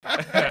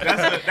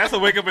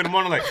wake up in the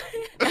morning like.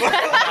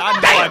 I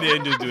know I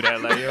didn't just do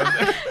that. Like, you know what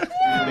I'm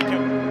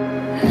saying?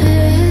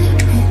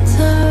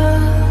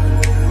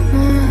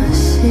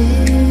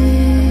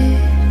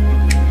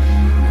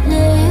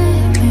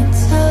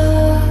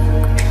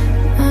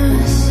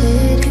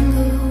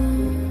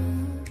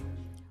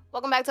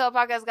 Welcome back to our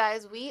podcast,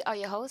 guys. We are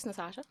your hosts,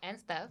 Natasha and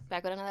Steph.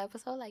 Back with another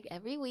episode, like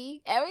every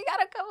week. And we got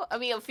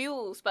a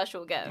few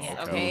special guests.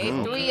 Okay,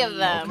 Okay. 3 of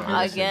them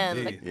again.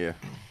 Indeed. Yeah.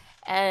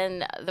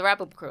 And the wrap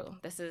up crew.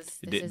 This is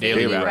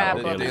Daily wrap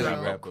up. Daily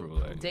Wrap crew.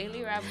 Like.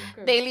 Daily Wrap Up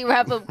Crew. Daily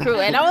wrap up crew.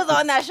 And I was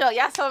on that show.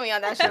 Y'all saw me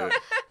on that show.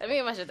 I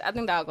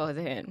think that'll go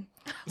in.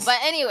 But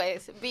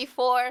anyways,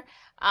 before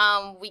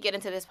we get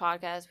into this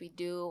podcast, we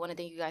do want to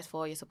thank you guys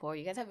for your support.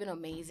 You guys have been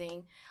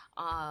amazing.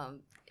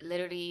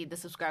 Literally, the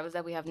subscribers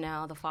that we have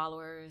now, the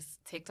followers,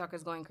 TikTok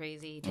is going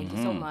crazy. Thank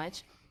you so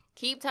much.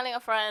 Keep telling a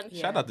friend.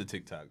 Shout out to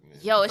TikTok, man.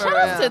 Yo, shout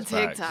out to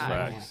TikTok.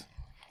 Facts.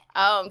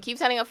 Keep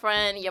telling a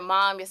friend, your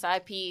mom, your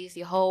side piece,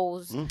 your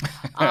hoes, their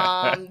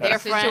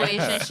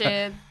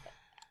situationship.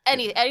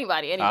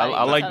 Anybody.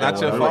 I like that. Not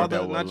your I like father.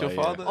 that one, Not your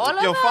like, father. All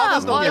of Your them.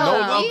 fathers don't get All no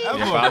of love them.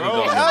 ever, Fathers bro.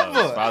 don't get love.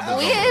 Ever. Fathers don't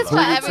We get is love. for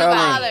Who you every telling?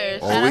 father.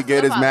 Shout All out we to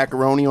get the is father.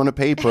 macaroni on the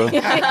paper. We're for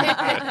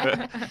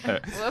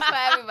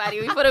everybody.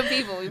 We for the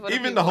people.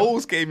 Even the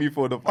hoes came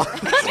before the father.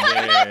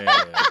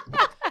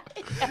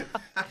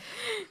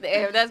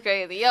 Damn, that's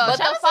crazy. Yo, But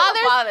shout the out to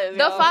the fathers.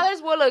 the yo.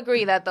 fathers will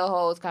agree that the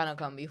hoes kind of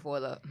come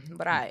before the.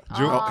 But I.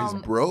 It's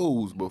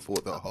bros before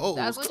the hoes.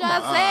 That's what Come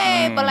y'all on.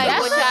 say. But like,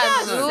 That's what what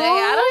y'all y'all do? say.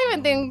 I don't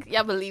even think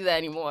y'all believe that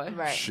anymore.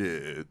 Right.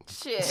 Shit.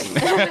 Shit.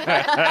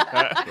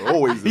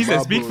 Always. He in said,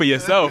 my "Speak book. for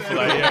yourself."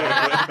 Like,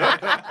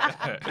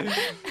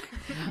 yeah.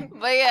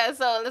 But yeah,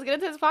 so let's get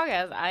into this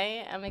podcast.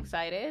 I am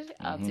excited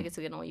to get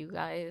to know you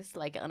guys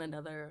like on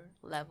another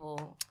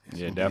level.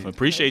 Yeah, definitely.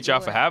 Appreciate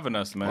y'all for having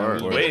us, man.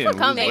 Word. We was Thank you waiting. for we was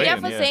coming. Thank waiting,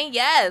 y'all for yeah. saying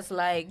yes.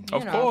 Like, you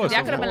Of know, course,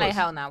 y'all of could have been like, course.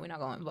 hell, no, we're not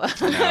going. But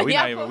Nah, we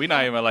y'all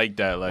not even like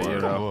that. Like, you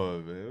Come know.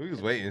 on, man. We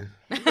was waiting.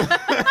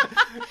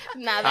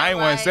 Nah, I ain't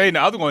want to say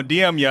nothing. I was going to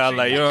DM y'all,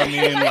 like, you know what I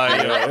mean?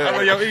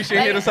 Like, Yo, she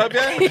hit us up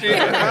yet? She hit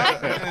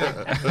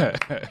us up?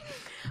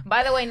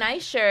 By the way,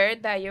 nice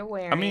shirt that you're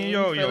wearing. I mean,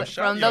 from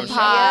the pod. shout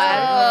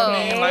out. I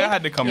mean, okay. like, I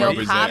had to come Yo,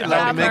 represent. pop Like,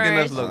 that Making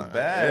us first. look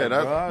bad, Yeah,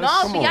 that- bro. No,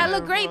 Come but on. y'all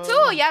look great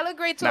too. Y'all look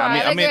great too. Nah,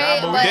 I mean,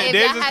 agree, but but if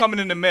theirs y'all is had- coming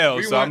in the mail,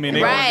 We so I want- mean,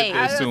 they Right. gonna I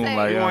get was there soon. gonna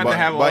Like, say, We yeah, wanted to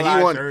have all But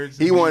our shirts.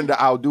 he wanted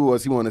to outdo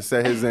us. He wanted to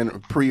set his in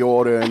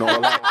pre-order and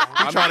all that.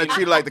 He trying to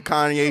treat it like the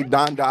Kanye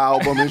Donda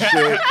album and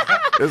shit.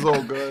 It's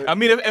all good. I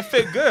mean, it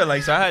fit good,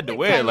 like, so I had to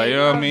wear it, like, you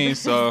know what I mean?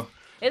 So,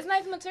 It's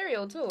nice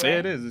material too. Right? yeah,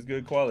 it is. It's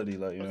good quality,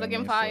 like, you know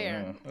looking what I mean?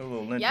 fire. So, yeah, a little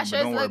lengthy, Y'all but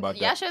shirts don't worry look. about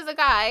Y'all that. shirts a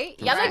guy.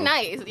 Y'all look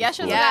nice. Y'all shirts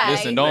a Yeah. guy.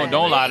 Listen,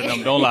 don't lie to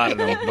them. Don't lie to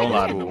them. Don't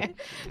lie to them.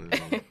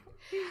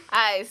 All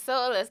right,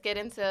 so let's get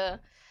into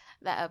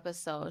the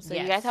episode. So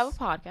you Yes. guys have a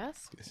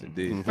podcast. Yes,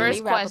 indeed. First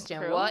Daily Wrap Up question: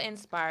 Crew. what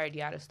inspired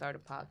y'all to start a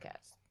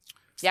podcast?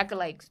 Y'all could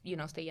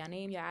say your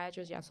name, your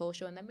address, your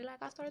social, and then be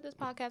like, I started this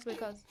podcast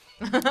because.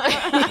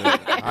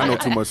 I know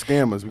too much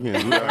scammers. We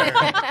can't do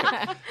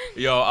that.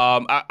 Yo,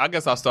 I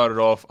guess I started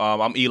off.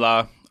 I'm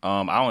Eli.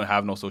 I don't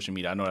have no social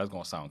media. I know that's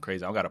gonna sound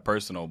crazy. I don't got a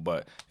personal,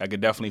 but I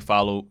could definitely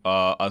follow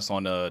us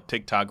on the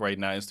TikTok right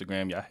now,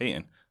 Instagram. Y'all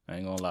hating. I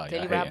ain't gonna lie.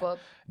 Daily Y'all Wrap hating. Up.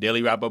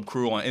 Daily Wrap Up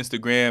Crew on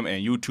Instagram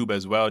and YouTube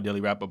as well.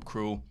 Daily Wrap Up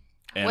Crew.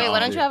 And, Wait, why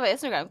don't you have an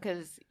Instagram?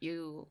 Because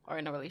you are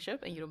in a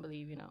relationship and you don't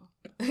believe, you don't.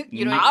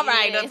 All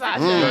right, Natasha.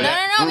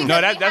 No.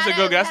 No, because that's we a had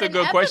good- that's we a had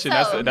good an question.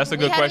 episode. That's a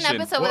good We had question.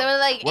 an episode where they were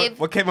like, if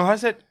What Kevin Hart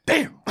said?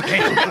 Damn.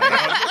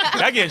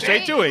 Y'all getting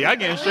straight to it. Y'all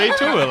getting straight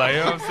to it. Like, you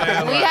know what I'm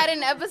saying? we Like, had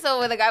an episode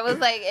where the guy was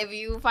like, if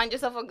you find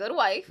yourself a good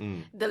wife,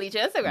 delete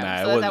your Instagram.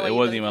 Nah, So is that what it you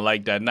wasn't believe? even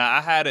like that. Nah, I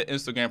had an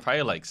Instagram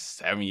probably like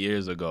 7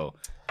 years ago.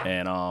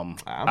 And I'm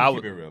I gonna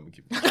was keep it real. I'm gonna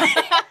keep it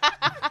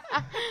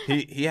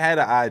real. He had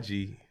an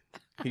IG.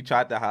 He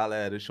tried to holler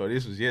at her short.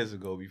 This was years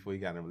ago before he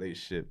got in a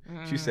relationship.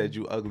 She said,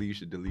 "You ugly. You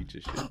should delete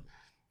your shit."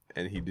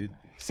 And he did.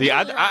 See,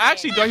 I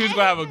actually thought he was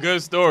gonna have a good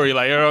story,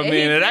 like, you know what I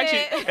mean. It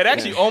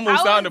actually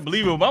almost sounded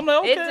believable. I'm like,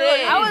 okay, It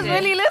did. I was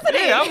really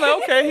listening. yeah, I'm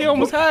like, okay, he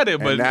almost had it,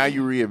 And but now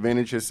you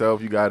reinvented yourself.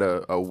 You got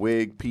a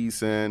wig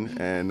piece in,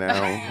 and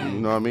now you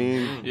know what I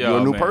mean. Yo,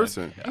 You're a new man.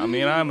 person. I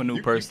mean, I'm a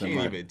new person. You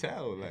can't Like, even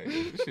tell. Like,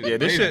 yeah,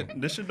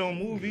 this shit don't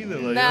move either.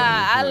 Like, Nah,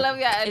 I love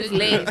y'all energy. It's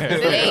lit.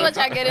 This is what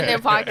y'all get in their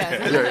podcast.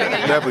 This is what y'all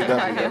get in their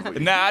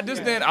Definitely. Nah, I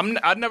just didn't.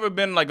 I've never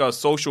been like a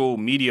social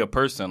media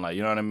person, like,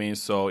 you know what I mean.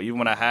 So even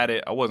when I had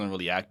it, I wasn't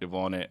really active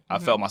on it. I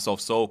felt myself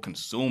so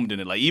consumed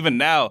in it. Like even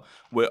now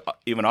with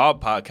even our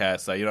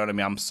podcast, like, you know what I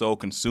mean. I'm so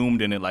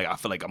consumed in it. Like I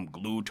feel like I'm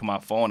glued to my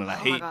phone, and I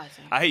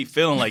hate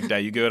feeling like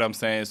that. You get what I'm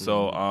saying?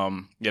 So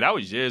yeah, that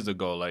was years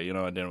ago. Like, you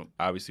know, and then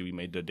obviously we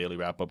made the Daily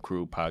Wrap Up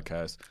Crew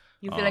podcast.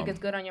 You feel like it's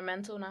good on your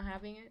mental not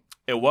having it?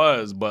 It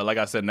was, but like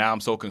I said, now I'm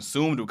so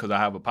consumed because I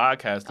have a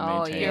podcast to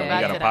Oh, maintain. you're We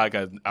back got a to that.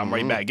 podcast. I'm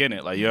right back in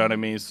it. Like, you know what I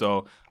mean?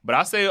 So, but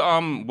I say,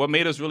 what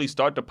made us really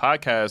start the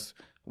podcast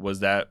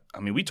was that, I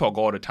mean, we talk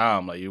all the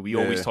time. Like, we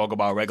always talk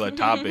about regular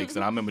topics.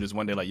 And I remember this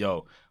one day, like,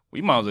 yo,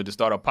 we might as well just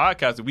start a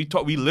podcast.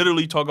 We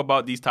literally talk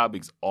about these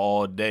topics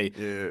all day.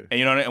 Yeah. And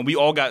you know, and we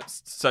all got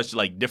such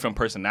like different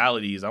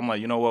personalities. I'm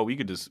like, you know what, we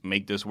could just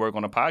make this work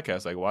on a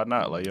podcast. Like, why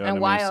not? Like, you know And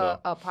what I why mean?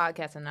 a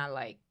podcast and not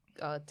like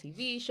a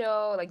TV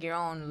show, like your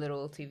own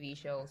little TV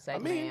show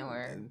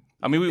segment?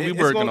 I mean, we It's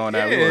working gonna- on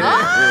that. yeah. We working.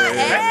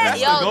 That's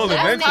the goal just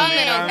eventually, tune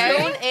you know what I mean?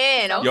 Tune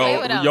in. Okay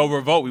Yo, with 'em. yo,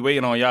 Revolt, we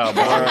waiting on y'all.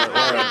 Bro.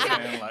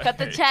 Cut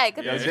the check.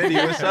 Cut Yo, the Jenny,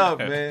 what's up,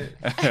 man?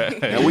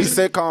 And we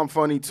sitcom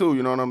funny too,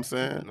 you know what I'm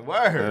saying?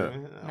 Word.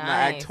 I'm an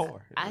Nice. actor.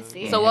 I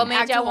see. So what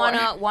made y'all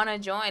Actor. wanna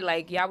join?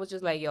 Like y'all was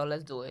just like, yo,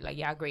 let's do it. Like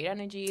y'all great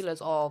energy.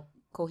 Let's all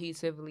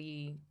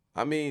cohesively.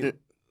 I mean,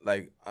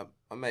 like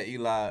I met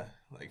Eli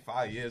like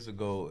 5 years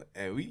ago,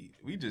 and we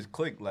just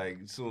clicked like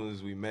as soon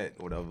as we met,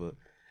 or whatever.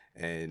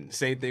 And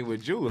same thing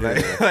with you,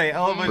 like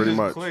all of us Pretty just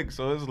much. clicked.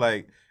 So it's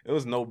like it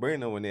was no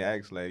brainer when they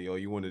asked like, "Yo,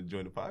 you want to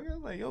join the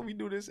podcast?" Like, "Yo, we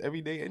do this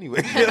every day anyway."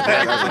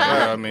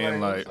 I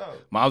mean, like, what's up?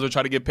 might as well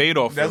try to get paid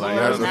off. That's it. Like,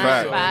 what That's a Nice.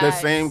 fact. Vibes. The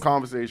same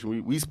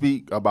conversation we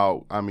speak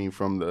about. I mean,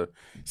 from the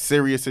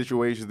serious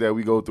situations that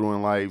we go through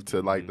in life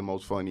to like the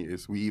most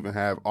funniest. We even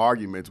have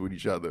arguments with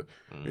each other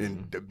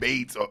and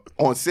debates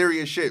on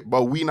serious shit.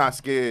 But we not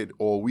scared,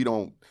 or we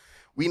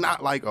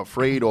not like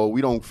afraid, or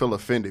we don't feel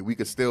offended. We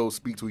could still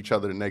speak to each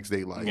other the next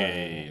day. Like,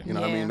 Yeah. you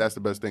know what I Yeah. mean? That's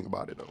the best thing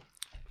about it, though.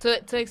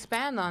 To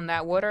expand on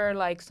that, what are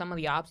like some of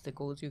the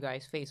obstacles you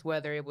guys face?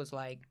 Whether it was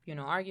like, you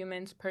know,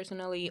 arguments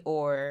personally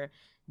or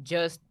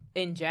just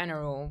in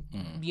general,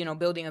 you know,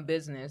 building a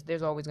business,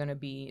 there's not gonna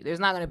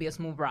be a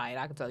smooth ride,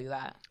 I can tell you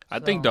that. I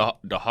think the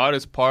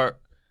hardest part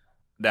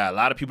that a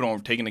lot of people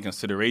don't take into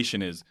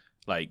consideration is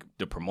like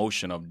the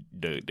promotion of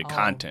the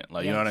content.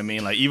 Like, you know what I yes.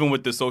 mean? Like, even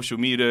with the social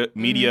media,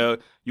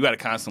 you got to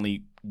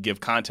constantly give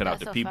content out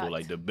That's to a people, fact.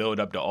 like to build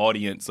up the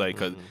audience. Like,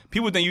 because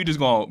people think you just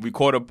going to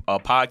record a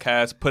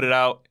podcast, put it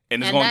out,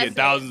 and it's And going to that's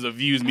get thousands of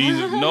views.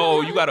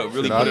 No, you got to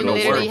really Shout put out in to the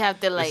You the literally work. have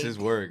to like. This is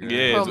work. Yeah,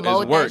 it's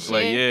promote that work.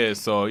 Like, shit. yeah.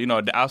 So, you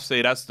know, I'll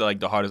say that's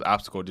the hardest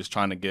obstacle, just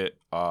trying to get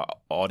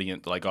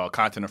audience, like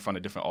content in front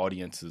of different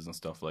audiences and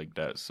stuff like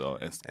that. So,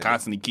 and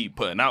constantly keep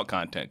putting out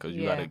content because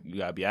you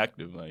gotta be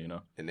active, like, you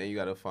know. And then you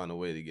gotta find a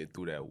way to get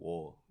through that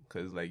wall,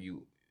 cause like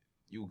you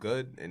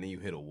good, and then you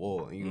hit a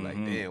wall, and you like,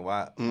 damn,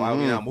 why are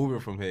we not moving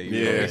from here? You know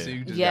what I mean? Yeah. So you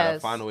just gotta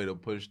Yes. find a way to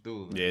push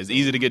through. Yeah, it's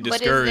easy to get But is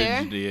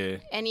discouraged. there- Yeah.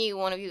 Any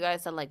one of you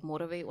guys that like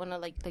motivate one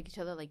of like each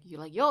other, like you're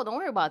like, yo, don't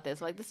worry about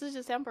this. Like this is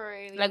just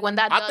temporary. Like when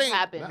that I does think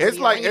happen. it's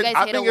When like you guys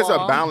I hit think it's a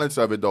wall, balance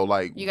of it though.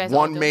 Like You guys all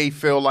one do? may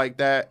feel like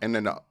that, and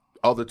then the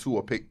other two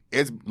are pick.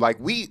 It's like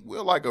we're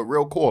like a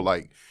real core.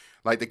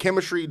 Like the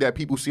chemistry that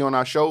people see on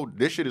our show,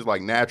 this shit is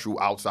like natural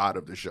outside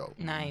of the show.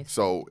 Nice.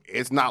 So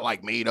it's not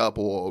like made up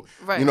or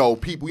Right. you know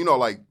people. You know,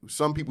 like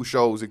some people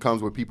shows, it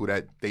comes with people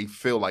that they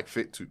feel like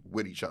fit to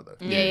with each other.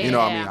 Yeah, you know,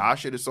 what I yeah. mean, our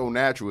shit is so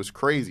natural. It's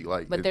crazy.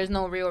 Like, But there's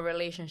no real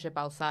relationship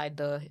outside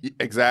the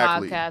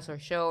exactly. podcast or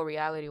show,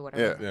 reality,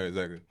 whatever. Yeah. Yeah,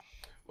 exactly.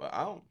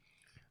 Well,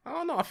 I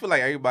don't know. I feel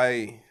like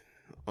everybody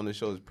on the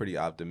show is pretty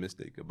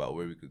optimistic about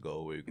where we could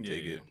go, where we could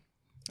take it.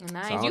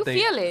 Nice. So I don't You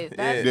think- feel it.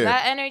 That's, Yeah.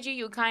 That energy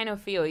you kind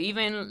of feel,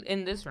 even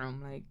in this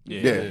room. Like,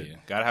 Yeah.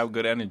 Gotta have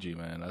good energy,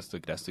 man. That's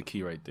the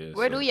key right there.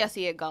 Where So- do y'all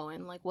see it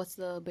going? Like, what's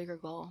the bigger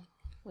goal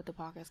with the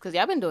podcast? Because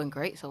y'all been doing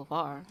great so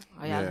far.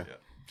 Are y'all- Yeah.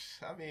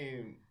 I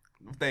mean,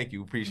 thank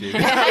you, appreciate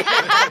it.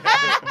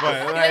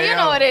 But, like, you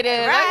know what it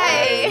is,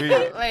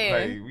 Right.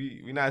 Like,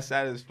 we not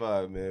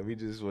satisfied, man. We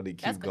just want to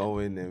That's keep good.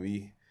 going, and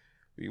we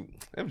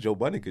if Joe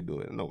Budden could do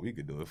it, no, we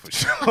could do it for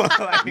sure.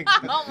 Like,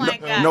 Oh my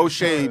god. No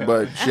shade,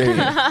 but shade.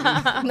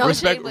 No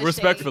shade, but shade.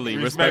 respectfully.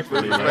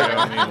 Like,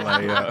 I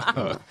mean,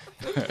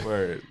 like,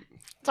 word.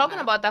 talking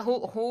about that,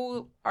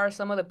 who are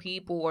some of the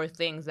people or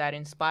things that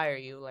inspire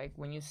you? Like,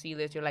 when you see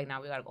this, you're like,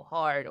 now we gotta go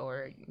hard,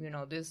 or, you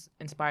know, this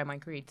inspired my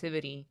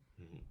creativity.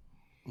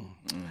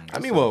 I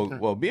mean,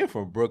 well, being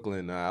from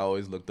Brooklyn, I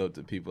always looked up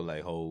to people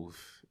like Hov.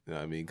 You know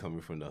what I mean,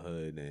 coming from the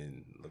hood,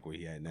 and look where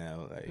he at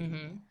now. Like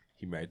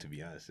he married to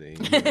Beyonce.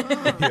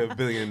 He a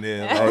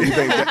billionaire. Oh, you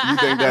think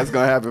that's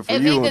gonna happen for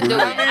If you? he could do it.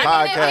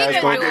 Podcast If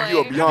he gonna could give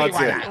do you a it.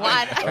 Beyonce.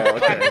 Why? Oh,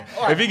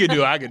 okay. if he could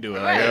do it, I could do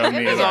it. Like, you know what I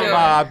mean? If he could I'm do it.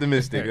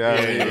 optimistic.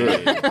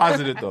 Yeah.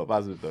 Positive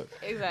thought.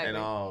 Exactly.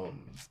 And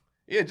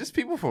yeah, just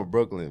people from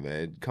Brooklyn,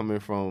 man, coming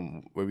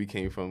from where we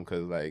came from,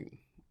 because like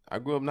I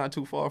grew up not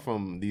too far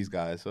from these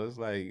guys, so it's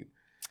like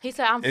He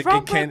said, I'm it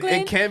from can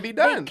Brooklyn. it can be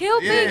done. They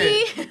killed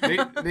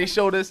Biggie. they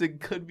showed us it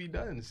could be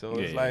done, so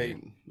it's Yeah. like,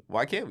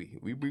 why can't we?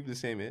 We breathe the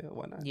same air.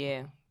 Why not?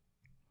 Yeah.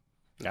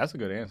 That's a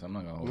good answer. I'm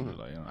not gonna hold it.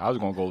 Like, you know, I was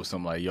gonna go with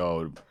some like,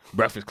 yo,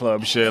 Breakfast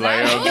Club shit. Like,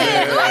 you know what I'm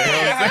saying? Like, you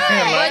know what I'm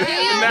saying? Like, What do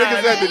you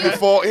Niggas at the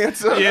default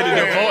answer. yeah,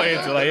 the default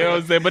answer. Like, you know what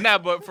I'm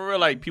saying? But for real,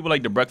 like people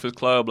like the Breakfast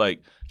Club,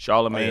 like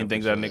Charlamagne, Oh, yeah,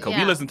 things for like sure. that. Cause Yeah.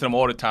 we listen to them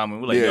all the time,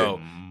 and we're like, Yeah.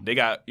 yo, they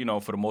got, you know,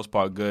 for the most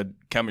part, good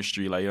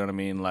chemistry. Like, you know what I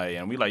mean? Like,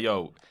 and we like,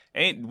 yo,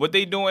 ain't what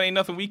they doing ain't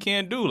nothing we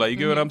can't do. Like, you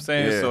get what I'm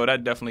saying? Yeah. So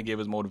that definitely gave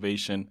us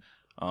motivation.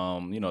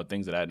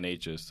 things of that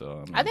nature.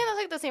 So I think that's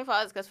like the same for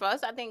us, because for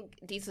us, I think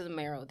Desus and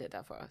Mero did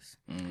that for us.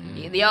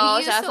 Yo, We shout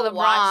used out to the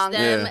watch Bronx.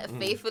 them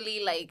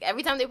faithfully. Like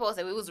every time they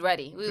posted, we was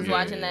ready. We was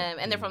watching them,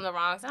 and they're from the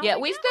Bronx. And I'm Yeah,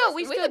 like, we yes,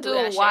 still could do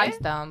that watch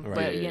shit. them, Right.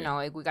 but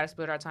Yeah. we gotta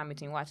split our time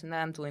between watching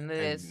them, doing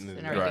this, and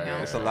Right. everything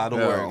else. It's a lot of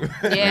Yeah. work.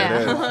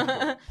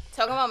 Yeah.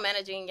 Talking about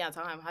managing your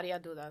time, how do y'all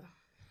do that?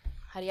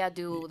 How do y'all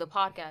do the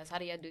podcast? How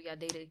do y'all do your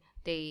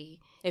day-to-day?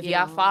 If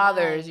y'all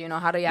fathers,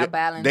 how do y'all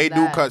balance They that?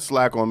 do cut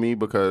slack on me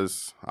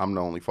because I'm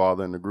the only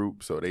father in the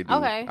group, so they do.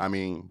 Okay. I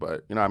mean,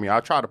 but I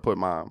try to put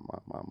my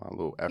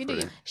little effort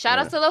in. Shout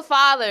out to the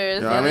fathers.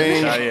 You know what I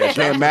mean? Yeah, Get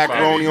your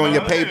macaroni on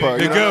your paper.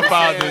 the you know good what I'm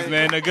fathers, saying?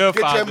 man. The good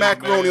Get fathers. your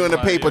macaroni man. on the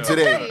Like, paper yo.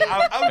 today.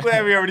 I'm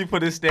glad we already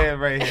put a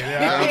stand right here. You know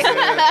what I'm saying?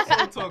 That's what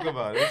I'm talking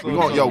about. That's what I'm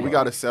talking We about.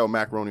 got to sell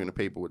macaroni on the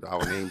paper with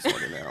our names on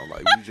it now.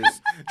 Like we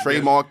just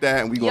trademark that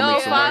and we gonna Yo,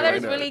 make some money fathers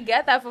right now. really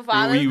get that for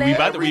Father's We Day.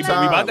 about to Every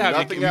time, have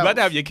nothing we about to else.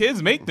 have your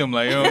kids make them,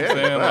 like, you know what I'm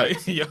saying?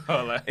 Like,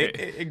 yo, like,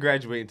 It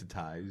graduated into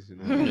ties. You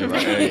know? yeah,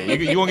 right. Hey,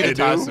 you gonna get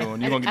the tie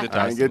soon. You gonna get the I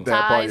tie ain't soon. get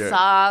that part Tie, yet.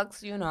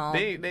 socks,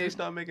 They ain't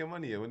start making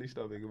money yet. When they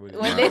start making money,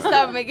 When they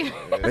start making,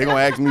 They gonna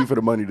ask me for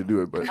the money to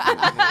do it, but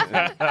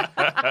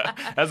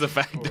That's a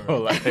fact,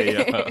 though. Like,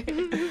 yo.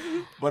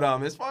 But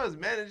as far as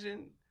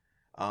managing,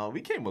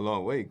 we came a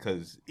long way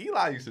because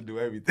Eli used to do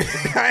everything.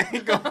 I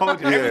ain't gonna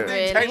hold you. Yeah. Everything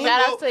Really? technical.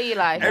 Shout out to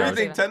Eli.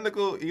 Everything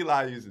technical,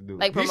 Eli used to do.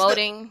 Like He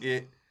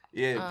promoting?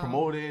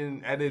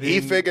 promoting, editing.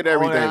 he figured all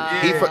everything.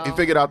 that. He Yeah. he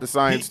figured out the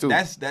science too.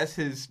 That's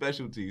his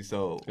specialty.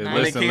 So Hey, when it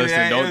listen, came to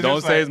that, it was don't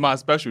just say like- it's my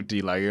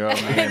specialty, like, you know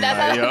what I mean?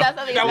 that's Like,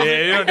 yo. how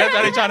they Yeah, that's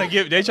how they trying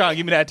to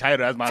give me that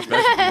title as my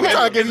specialty. I'm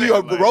trying to give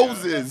you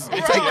roses.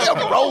 Take your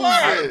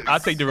roses. I'll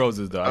take the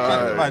roses though.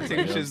 Alright. I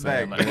take your shits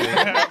back.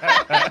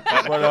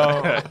 Like-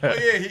 But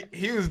yeah,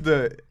 he was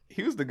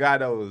the guy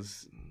that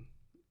was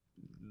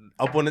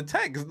up on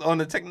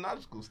the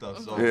technological stuff.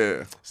 So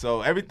Yeah.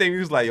 so everything he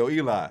was like, yo,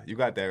 Eli, you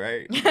got that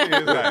right? He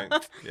was like,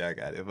 yeah, I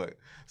got it. But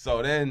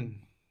so then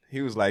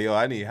he was like, yo,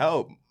 I need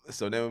help.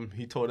 So then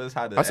he taught us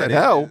how to. I said edit.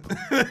 help.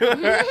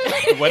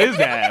 What is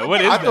that? What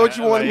is I that? thought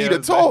you wanted me to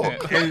Like, you know what I'm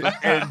talk. saying?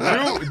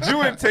 and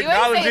Drew in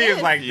technology say is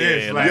this. like Yeah,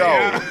 this.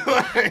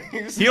 like-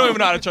 Like, He don't even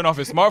know how to turn off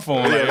his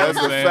smartphone. Like, Yeah, you know that's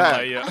what I'm a saying? fact.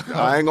 Like,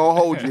 yeah. I ain't gonna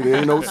hold you. There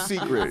ain't no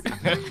secret.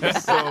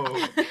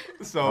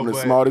 so I'm the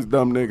but smartest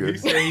dumb He nigga.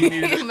 said he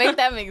needed make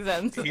that make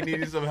sense. he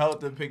needed some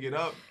help to pick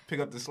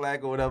up the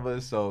slack or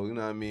whatever. So, you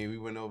know what I mean? We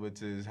went over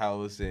to his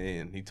house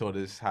and he taught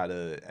us how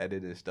to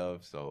edit and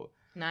stuff. So,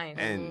 Nice.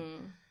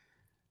 and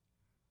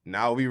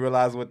now we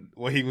realize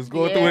what he was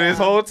going through this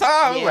whole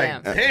time. Yeah.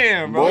 Like,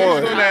 damn, bro. Boy. He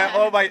was doing that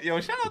all by, yo,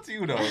 shout out to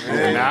you, though,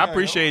 man. Nah, I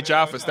appreciate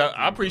y'all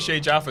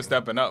for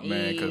stepping up,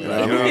 man. Cause like, you know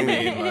what I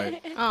mean.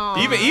 Like,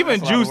 even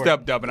That's a lot Jew of work.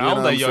 stepped up, and You I know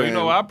was what like, I'm yo, you saying?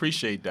 know, I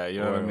appreciate that. You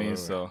know what I Right, mean. right,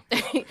 So,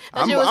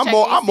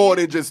 I'm more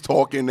than just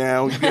talking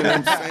now. You get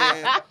what I'm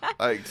saying?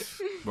 Like,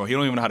 bro, he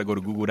don't even know how to go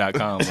to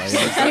Google.com. Like, you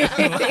know what I'm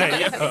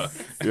saying?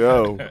 Like,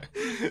 yo,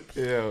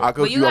 Yeah. I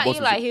could But you up got on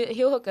some Eli. shit.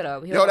 He'll hook it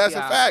up. He'll Yo, help that's you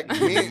a out.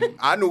 fact.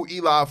 I knew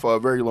Eli for a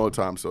very long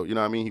time, so you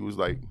know what I mean. He was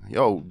like,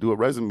 "Yo, do a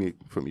resume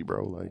for me,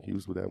 bro." Like he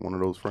was with that one of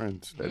those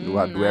friends that knew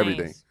how to do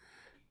everything. Nice.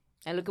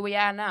 And look at where you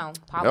at now. Yo,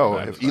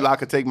 Popular. if Eli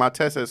could take my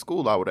test at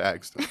school, I would have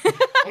asked him.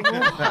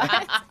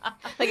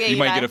 you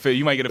might get a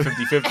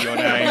 50-50 on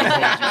that. I ain't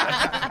gonna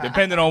hold you.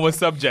 Depending on what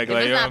subject. If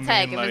Like, it's you know not what I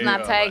tag, mean? if it's Like,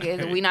 not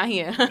tag, we not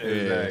here.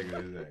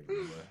 Exactly.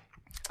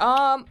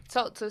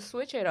 So to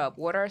switch it up,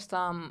 what are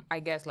some, I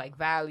guess, like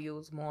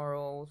values,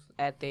 morals,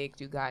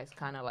 ethics you guys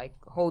kind of like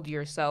hold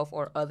yourself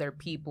or other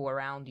people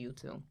around you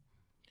to?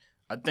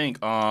 I think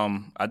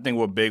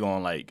we're big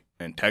on like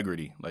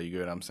integrity. Like, you get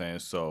what I'm saying?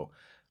 So,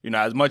 you know,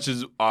 as much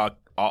as our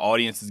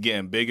audience is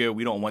getting bigger,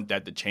 we don't want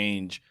that to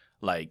change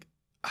like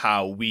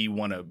how we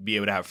want to be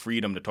able to have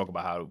freedom to talk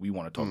about how we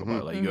want to talk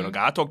about it. Like, you know,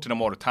 I talk to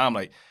them all the time.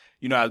 Like,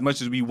 you know, as much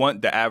as we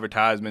want the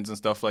advertisements and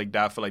stuff like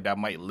that, I feel like that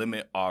might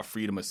limit our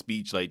freedom of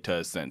speech, like, to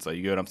a sense. Like,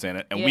 you get what I'm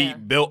saying? And we Yeah.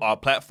 built our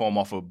platform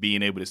off of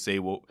being able to say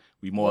what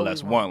we more or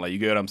less want. Like, you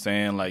get what I'm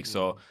saying? Like,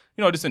 so,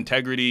 you know, just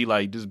integrity,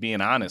 like, just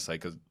being honest,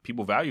 like, because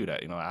people value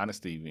that, you know,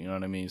 honesty, you know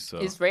what I mean? So,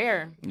 It's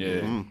rare.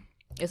 yeah.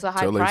 It's a high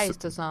Until they price s-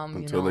 to some, you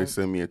Until know. they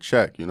send me a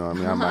check, you know what I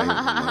mean?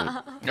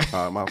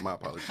 I might, my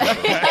apologies.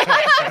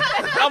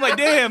 I'm like,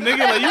 damn, nigga,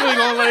 like, you really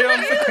gonna lay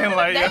on saying,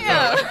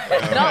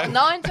 like,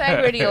 No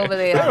integrity over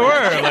there.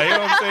 word, like, you know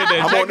what I'm saying? The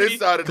I'm on integrity- this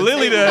side of the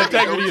clearly table. the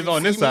integrity is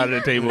on this side of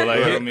the table, like,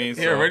 you know what I mean?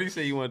 He already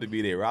said you wanted to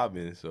be their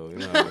Robin, so, you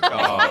know.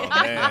 Oh,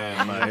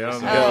 man, like, you know what I'm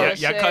saying? Oh, Y'all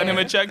shit. cutting him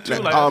a check, too?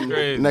 Like, that's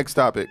crazy. Next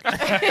topic.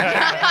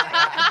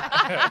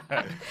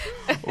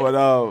 But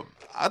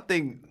I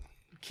think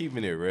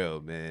keeping it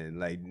real, man,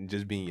 like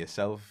just being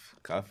yourself.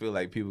 I feel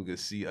like people could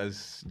see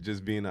us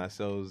just being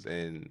ourselves,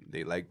 and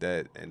they like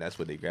that, and that's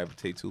what they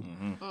gravitate to.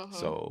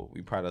 So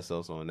we pride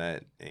ourselves on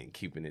that and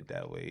keeping it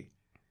that way.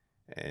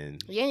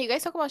 And Yeah, you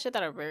guys talk about shit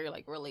that are very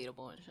like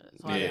relatable and shit.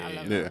 So Yeah, I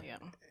love yeah. that. Yeah.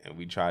 and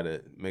we try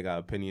to make our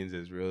opinions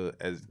as real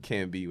as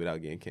can be without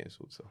getting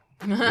canceled. So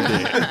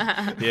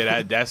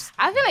Yeah, that's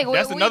I feel like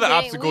that's another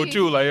obstacle,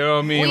 too. Like, you know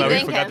what I mean? we Like, we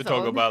been forgot to talk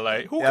canceled. about,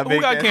 like, who Yeah, who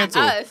been got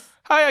canceled. canceled? Us.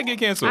 How y'all get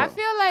canceled? I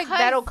feel like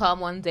that'll come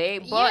one day,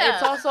 but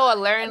it's also a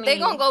learning. They're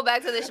going to go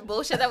back to this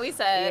bullshit that we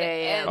said.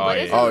 Yeah. Oh, But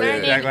it's yeah. a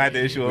learning. They're gonna have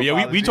to issue a Yeah,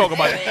 we apology. talk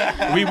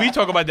about we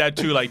talk about that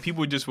too. Like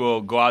people just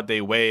will go out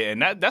their way,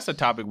 and that's a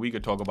topic we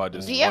could talk about.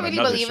 Just Do you on really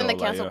another believe in the show,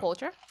 like, cancel yeah.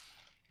 culture?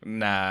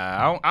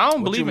 Nah, I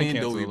don't What believe you in mean,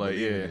 cancel. do we Like,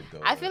 believe in yeah. it,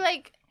 though? I feel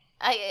like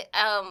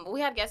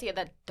we had guests here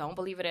that don't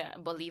believe in it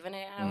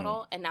at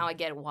all, and now I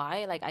get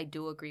why. Like I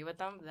do agree with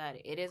them that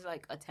it is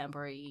like a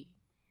temporary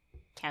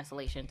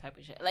cancellation type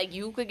of shit. Like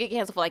you could get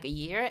canceled for like a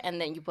year, and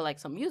then you put like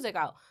some music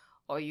out,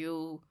 or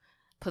you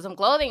put some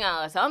clothing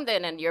out or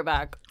something, and you're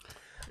back.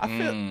 I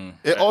feel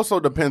It also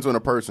depends on the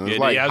person. It's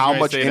Yeah, like yeah, I was how gonna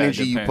much say that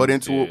energy you put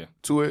depends, into yeah.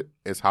 to it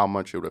is how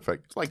much it would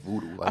affect. It's like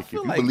voodoo. Like if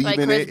feel you like- believe Like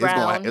in Chris it,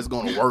 Brown. it's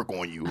gonna work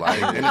on you.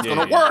 Like and it's Yeah,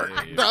 gonna yeah, work.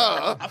 yeah, yeah.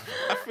 Duh.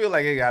 I feel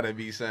like it gotta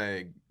be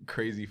something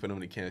crazy for them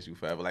to cancel you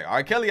forever. Like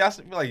R. Kelly, I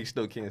feel like he's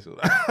still canceled.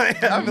 I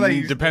feel like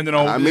he's Depending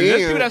on I mean,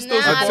 there's people that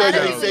still Nah, support until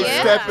that they is- say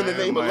yeah. step in the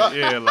name of love.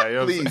 Yeah, like you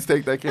know what I'm saying? Please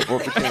take that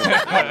off the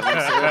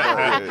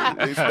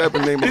camera. They step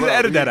in the name of Just love.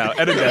 edit that out.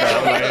 Edit that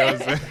out. Like, you know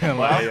what I'm saying?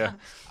 Like, yeah.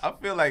 I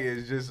feel like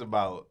it's just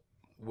about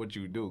what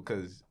you do.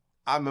 Because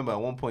I remember at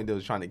one point they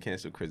was trying to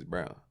cancel Chris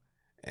Brown,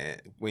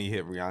 and when you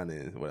hit Rihanna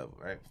and whatever,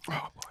 right?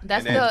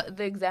 That's And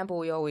the example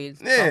we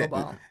always Yeah. talk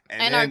about.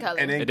 And R. Kelly.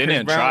 And then They Chris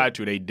didn't Brown, try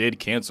to. They did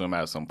cancel him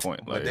at some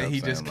point. but Like, then you know he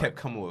what I'm just saying? kept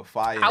coming with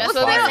fire. I That's was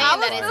what still- I'm saying. I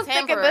was That still it's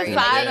sticking temporary.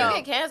 beside You him.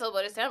 get canceled,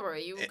 but it's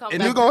temporary. You come And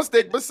back. you gonna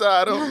stick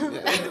beside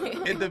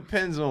him. It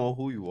depends on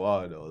who you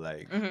are, though.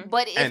 Like,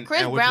 But if And-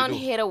 Chris and what you Brown do.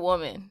 hit a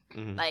woman,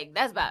 Mhm. like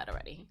that's bad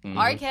already. Mhm.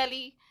 R.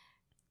 Kelly,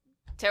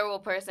 terrible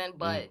person,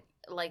 but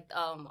like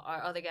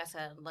our other guy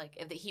said, like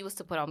if he was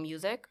to put out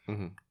music,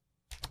 Mhm.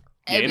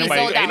 Yeah, it'd ain't be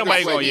nobody- sold ain't out. nobody That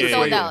should gonna- be yeah,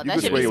 sold yeah, out. you That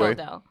can should be sway sold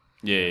away. out.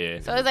 Yeah.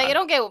 So it's like it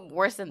don't get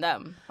worse than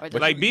them. Or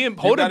But Like you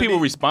holding gotta people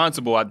be-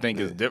 responsible, I think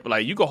is different.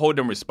 Like you can hold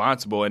them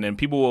responsible, and then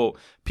people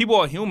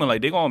are human.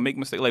 Like they're gonna make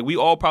mistakes. Like we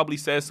all probably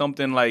said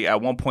something like at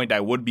one point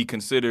that would be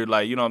considered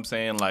like you know what I'm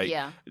saying like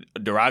yeah,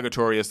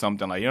 derogatory or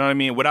something. Like you know what I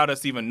mean. Without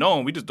us even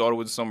knowing, we just thought it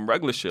was some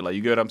regular shit. Like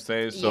you get what I'm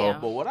saying. So Yeah.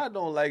 But what I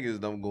don't like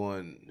is them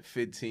going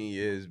 15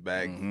 years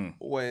back Mhm.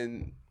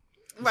 when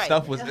right.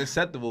 stuff was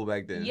acceptable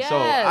back then. So, Yes. all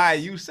right,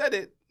 you said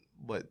it,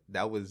 but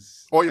that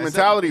was... Or your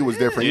mentality was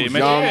different. yeah, You was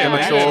man, young, yeah, man,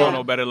 immature. you don't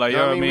know better. Like you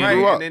know what I mean. Right,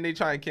 grew up. and then they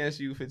try and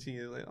cancel you 15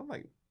 years later. I'm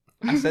like,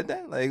 I said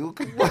that? Like, what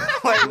is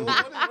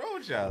wrong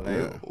with y'all?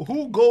 Like,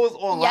 who goes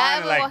online Yeah,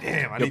 and like, but-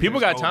 damn, I Yo, need people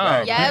to got go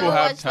time. back. Yeah, People ever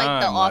have watched like The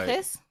time, like-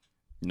 Office?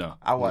 No.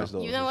 I watched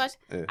those. You didn't watch?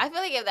 Yeah. I feel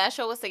like if that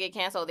show was to get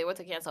canceled, they were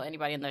to cancel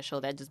anybody in that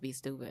show. That'd just be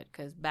stupid.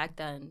 Because back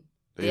then,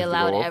 They they used to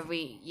allowed go off.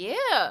 every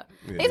Yeah,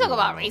 They talk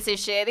about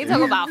racist shit. They talk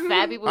about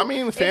fat people. I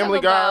mean, They Family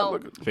talk Guy. about-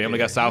 look- Family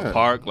got South yeah,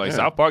 Park. Like yeah.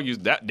 South Park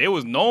used that. They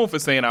was known for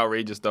saying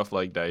outrageous stuff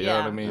like that. You know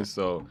what I Yeah. mean?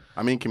 So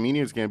I mean,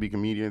 comedians can't be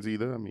comedians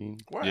either. I mean,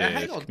 Well, yeah, how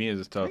you gonna-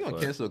 comedians is how tough. you gonna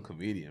like- cancel a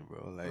comedian,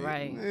 bro? Like,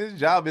 Right. his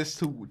job is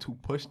to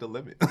push the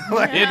limit.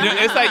 Like,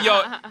 It's like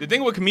yo, the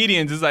thing with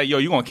comedians is like yo,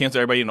 you gonna cancel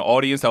everybody in the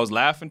audience that was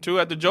laughing too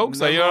at the jokes.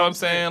 Like you know what I'm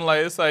saying?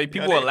 Like it's like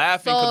people are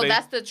laughing because So they.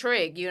 that's the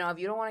trick. You know, if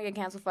you don't want to get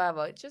canceled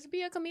forever, just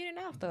be a comedian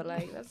after.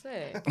 Like that's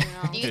it. You know? Do you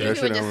Yeah, think you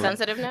shit were just ain't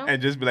sensitive now?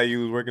 and just be like,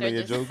 you was working on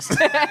your They're jokes.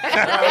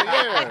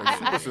 yeah,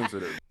 super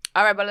sensitive.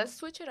 All right, but let's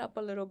switch it up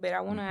a little bit.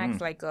 I want to Mm-hmm.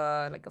 ask like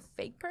a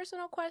fake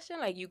personal question.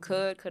 Like you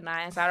could not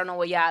answer. I don't know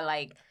what y'all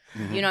like.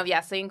 You know, if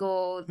y'all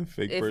single,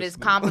 Fake if it's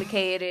personal.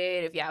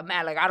 complicated, if y'all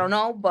mad. Like I don't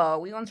know,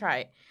 but we gonna try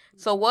it.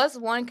 So, what's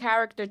one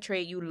character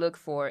trait you look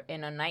for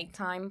in a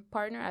nighttime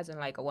partner, as in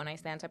like a one night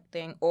stand type of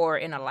thing, or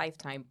in a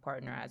lifetime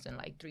partner, as in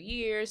like 3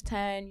 years,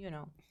 10? You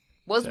know,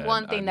 what's Said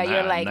one a thing that ni-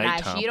 you're like, nah,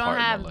 nighttime she don't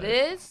partner, have like-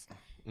 this.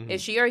 Mhm.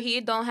 If she or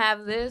he don't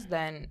have this,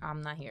 then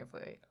I'm not here for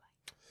it.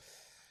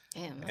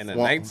 Damn. And a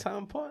Well-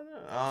 nighttime partner?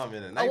 In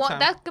a A nighttime. one,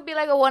 that could be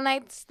like a one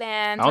night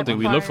stand. I don't type think of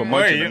we look for partner.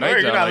 much Wait, in the wait,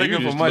 night. you're not Like, looking you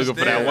for just much looking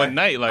for that there. one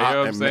night. Like you know what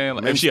I'm and saying?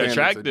 Like, men if she standards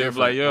are attractive,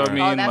 like you know what I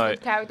different. mean? Oh, that's Like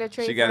the character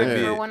trait She gotta for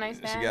be. a one night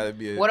stand. She gotta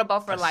be. What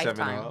about for a 7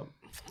 lifetime? or up.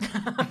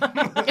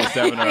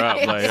 7 or up.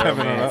 Like, you know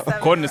what I mean?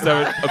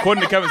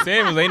 According to Kevin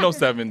Samuels, ain't no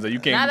 7s. You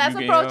can't. Nah, that's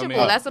you can't, you know what I approachable.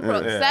 mean? That's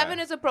approachable. Yeah. 7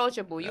 is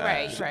approachable. You're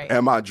right. You're right.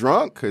 Am I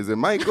drunk? Because it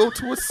might go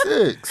to a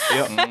 6.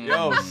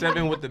 Yo,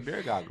 7 with the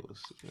beer goggles.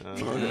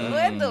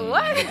 What the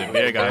what? The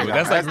beer guy.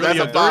 That's like That's really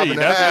a a 5 3. and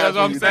a That's half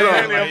what I'm when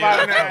saying. you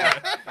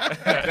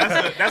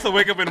Like, That's a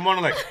wake up in the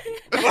morning like.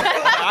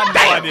 I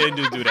know I didn't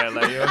just do that.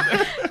 Like, you know what I'm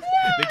saying?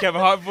 The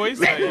Kevin Hart voice.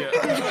 Like,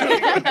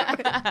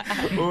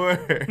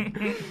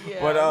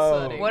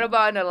 But What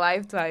about in a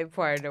lifetime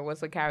partner?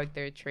 What's a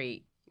character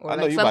trait? Or I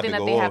know like you about something to that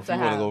go they have off. to You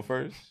want to have? go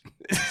first?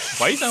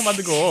 why you talking about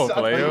to go off?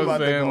 Like, you know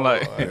what I'm saying?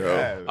 Like,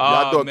 Y'all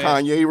oh, do a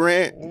man. Kanye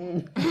rant?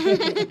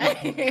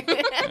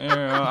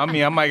 Yeah, I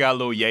mean, I might got a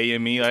little yay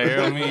in me. Like, you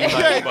know what I mean?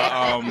 Like,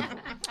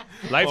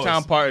 but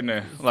lifetime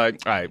partner. Like,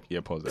 all right,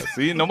 yeah, pose that.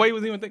 See, nobody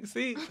was even thinking.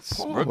 See,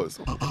 Pause.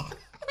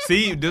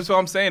 see, this is what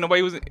I'm saying.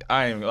 Nobody was.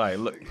 I ain't like.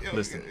 Look,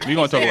 listen, we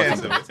gonna talk about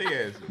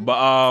something.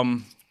 But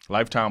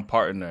lifetime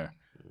partner.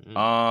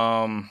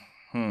 I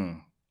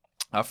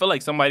feel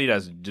like somebody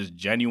that's just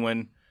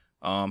genuine,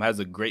 has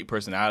a great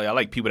personality. I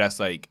like people that's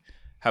like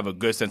have a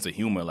good sense of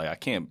humor. Like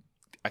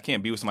I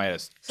can't be with somebody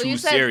that's So too you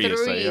said serious.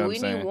 3. Like, you know what we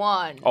I'm saying? need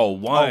 1. Oh,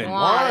 one.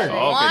 one.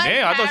 Oh, okay,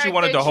 damn. I thought you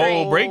wanted the whole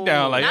character trait.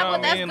 breakdown. Like, you know Nah,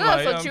 what but I that's mean?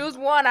 good. Like, So choose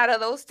one out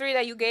of those 3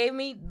 that you gave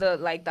me,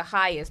 the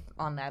highest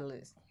on that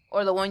list,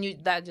 or the one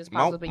that just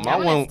pops up in your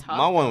one mind. is tough,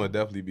 my one would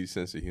definitely be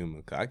sense of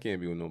humor. Cause I can't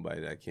be with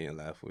nobody that I can't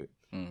laugh with.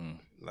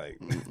 Like,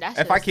 That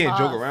if I shit is can't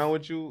joke tough. around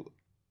with you,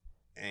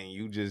 and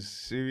you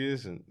just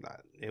serious, and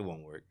it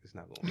won't work. It's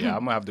not gonna work. Yeah,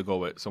 I'm gonna have to go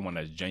with someone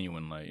that's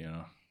genuine. Like, you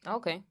know.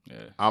 Okay. Yeah.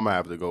 I'm gonna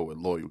have to go with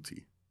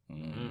loyalty.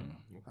 Mm.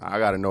 I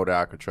gotta know that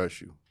I could trust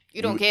you.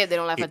 You don't care if they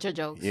don't laugh at your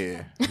jokes.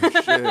 Yeah, shit,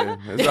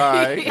 it's all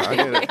right. I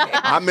get it.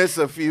 I miss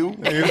a few.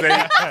 You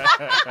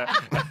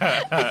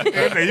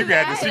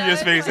got the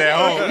serious face at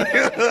home.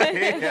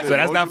 So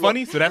that's not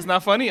funny. So that's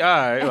not funny. All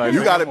right. Like,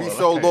 You gotta come be on,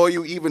 so like-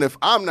 loyal, even if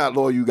I'm not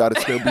loyal. You gotta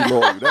still be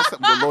loyal. That's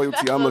the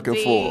loyalty I'm looking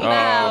for.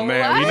 Oh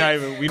man, we What? not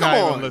Come even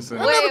on.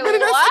 listening. You never been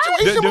in that what?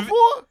 situation The- before?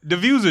 The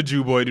views of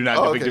Jew Boy do not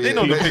Oh, depict okay. the They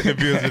don't reality. pick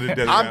the views of the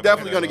desert. I'm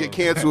definitely gonna get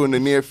canceled in the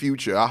near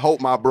future. I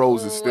hope my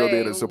bros is still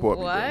there to support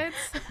me. though.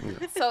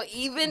 What? So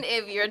even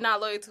if you're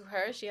not loyal to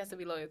her, she has to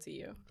be loyal to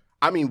you.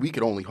 I mean, we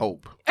could only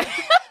hope. I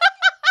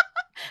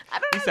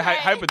don't He know. said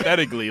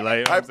hypothetically, like,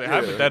 you know what I'm saying?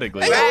 Yeah.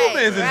 Hypothetically. Hey, who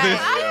is this?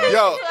 Right.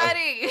 Yo.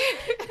 Funny.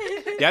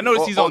 Yeah, I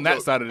noticed he's on that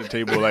Also- side of the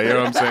table. Like, you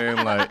know what I'm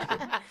saying? Like,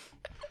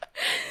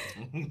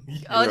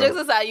 Oh, jokes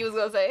aside, you was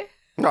gonna say?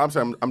 No, I'm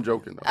saying I'm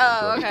joking. Though.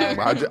 Oh, I'm joking. okay.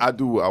 But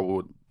I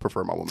would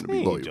prefer my woman to be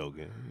He loyal. ain't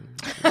joking.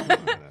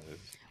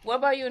 What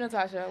about you,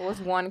 Natasha? What's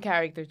one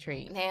character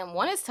trait? Damn,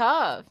 one is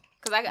tough.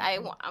 Cause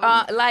I'm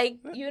Like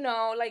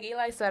like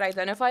Eli said,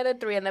 identify the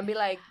 3 and then be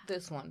like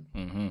this one.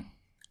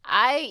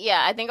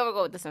 I think I would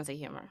go with the sense of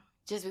humor.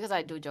 Just because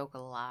I do joke a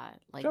lot,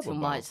 like too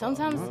much.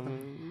 Sometimes, a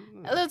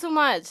little too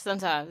much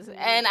sometimes.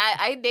 And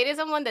I dated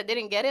someone that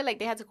didn't get it. Like,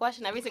 they had to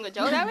question every single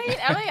joke I made.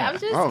 I'm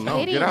just Oh, no,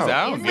 kidding. get out.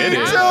 I don't It's get it.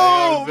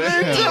 not-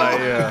 Like,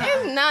 yeah.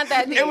 It's not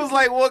that deep. It was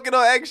like walking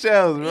on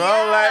eggshells, bro.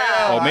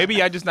 Yeah. Oh, maybe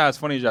y'all just not as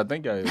funny as y'all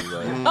think y'all is.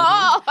 Like,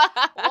 Oh,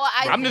 well,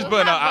 I'm just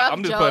putting out.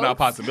 I'm just putting out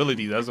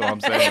possibilities. That's what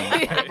I'm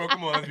saying. Bro,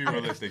 come on, let's be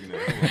realistic now.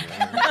 Come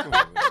on,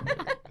 man.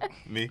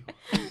 Me?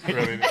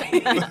 Really?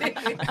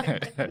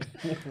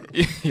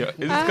 Yeah, it's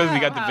because we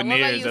got the What about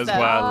veneers. you, That's Steph?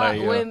 why.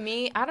 Like, With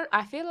me,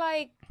 I feel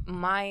like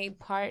my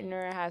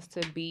partner has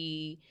to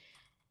be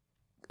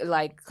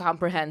like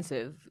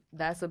comprehensive.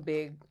 That's a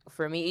big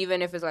for me.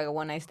 Even if it's like a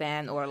one night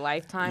stand or a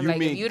lifetime. You Like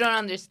mean- if you don't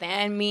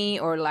understand me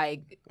or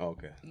like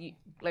Okay.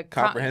 like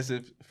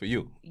Comprehensive for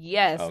you.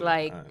 yes, Okay,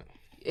 like. all right.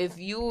 If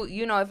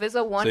if it's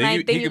a one So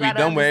night thing, he you could be gotta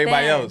done with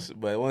everybody understand. else,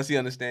 but once he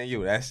understand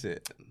you, that's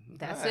it.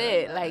 That's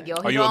it. Like, yo,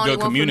 Are he's you the a only good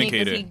one for me 'cause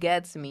communicator? he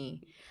gets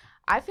me.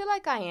 I feel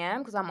like I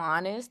am because I'm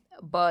honest,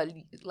 but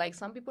like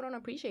some people don't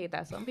appreciate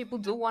that. Some people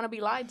do want to be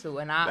lied to,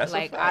 and I That's a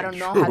like fact. I don't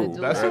know how to True.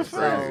 do That's that. a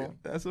fact. So,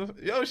 That's a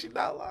yo. She's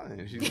not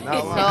lying. She's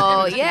not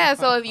lying. so yeah.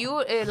 So if you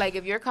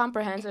if you're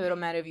comprehensive, it don't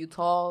matter if you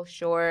tall,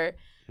 short,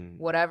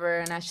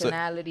 whatever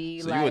nationality.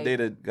 So like you would date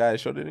a guy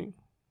shorter than you?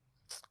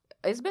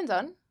 it's been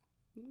done.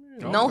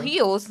 No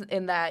heels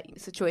in that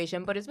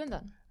situation, but it's been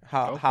done.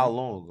 How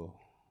long ago?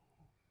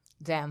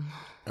 Damn.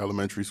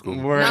 Elementary school.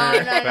 No, no,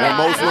 And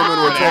most women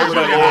were told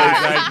Yeah, that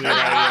exactly,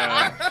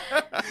 right,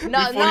 yeah. No,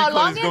 Before he no, caught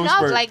long his growth enough.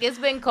 spurt. Like it's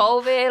been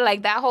COVID.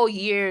 Like that whole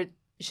year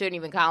shouldn't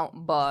even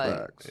count. But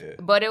Facts. Yeah.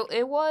 but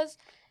it was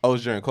Oh, it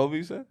was during COVID,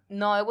 you said?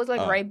 no, it was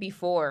like Oh. right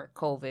before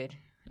COVID.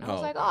 And I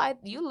was Oh. like,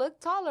 you look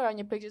taller on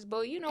your pictures,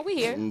 but you know we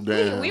here.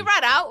 Damn. We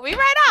ride out. We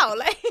ride out.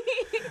 Like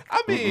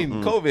I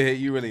mean, COVID hit,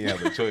 you really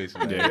have a choice.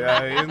 Man.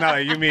 Yeah, it's not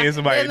like you meeting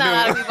somebody There's not a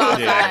lot of new. people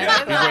outside. Yeah, There's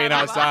he's not a lot waiting of people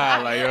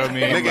outside, like, you know what I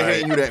mean? Nigga Like,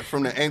 hitting you that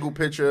from the angle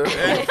picture,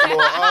 from the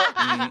floor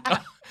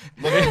up,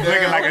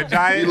 looking like a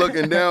giant. He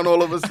looking down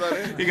all of a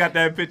sudden. He got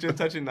that picture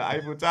touching the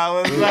Eiffel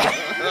Tower.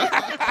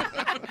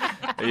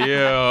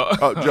 yeah.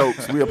 Oh,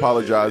 jokes. We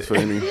apologize for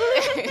any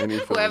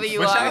Whoever you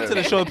But shout are. out to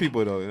the short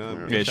people, though. You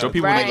know? Yeah, show Shout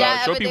people Right. need Yeah, love.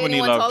 Show ever people dated need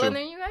anyone love taller too.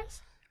 than you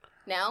guys?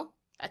 Now?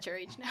 At your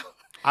age now?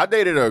 I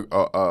dated a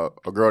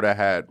girl that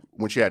had,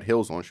 when she had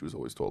heels on, she was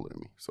always taller than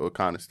me. So it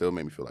kind of still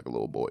made me feel like a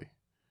little boy.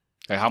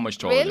 Like, how much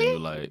taller than Really? you?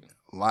 Like,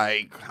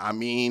 Like, I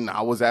mean,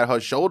 I was at her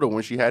shoulder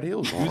when she had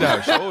heels on. you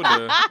got her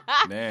shoulder.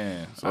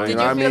 Damn. So, did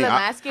know you what feel I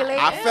emasculated?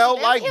 I felt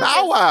Them like heels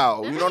Bow is-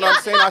 Wow. You know what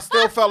I'm saying? I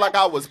still felt like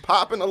I was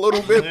popping a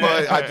little bit,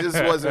 but I just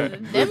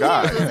wasn't the Them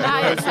guy. heels was You know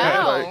high what as I'm saying?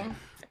 hell.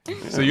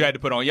 Like, So you had to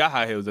put on your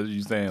high heels. That's what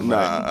you saying?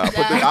 nah,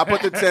 I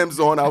put the Timbs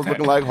on. I was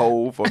looking like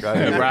Hov. Fuck out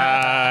Like, here.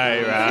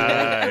 right.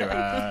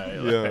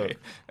 Like,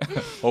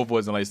 Hope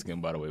wasn't light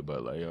skin, by the way,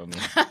 but like, you know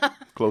what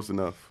Close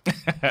enough.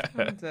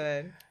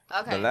 Okay.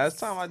 The last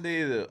time I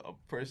dated a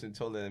person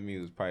taller than me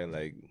was probably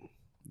like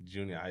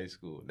junior high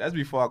school. That's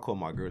before I caught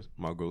my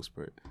growth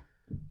spurt.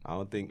 I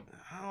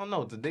don't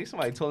know. To date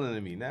somebody taller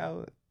than me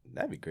now,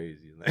 that'd be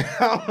crazy.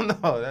 Like, I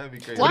don't know. That'd be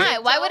crazy. Why?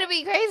 Why would it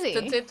be to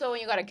crazy? tiptoe when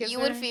you got a kiss. You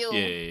her? would feel I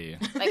mean?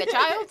 Yeah. like a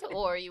child,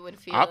 or you would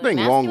feel. I think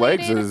long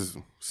legs emasculated? is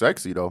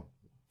sexy though.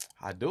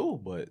 I do,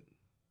 but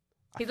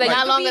He's Not like,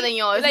 you could longer be- than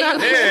yours. he's like,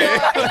 Not you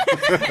longer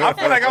could than be- I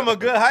feel like I'm a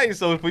good height,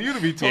 so for you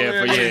to be taller, Yeah,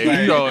 than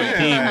me, you go yeah,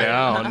 team like, there.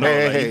 I don't know.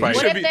 Hey, Like, you hey, probably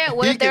What should if be. they're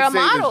what He if they're a can say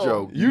this model?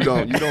 joke. You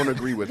don't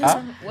agree with it.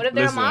 What if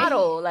they're Listen. a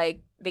model?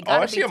 Like They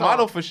gotta be she a tall.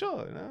 model for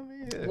sure. You know what I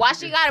mean? Yeah. Why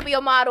she gotta be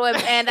a model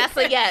and that's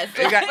a yes?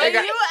 It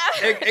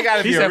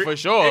gotta be He a said for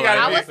sure. it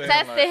gotta I be- was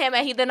testing him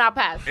and he did not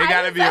pass. It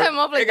gotta you be. set him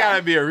up like It gotta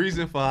that? be a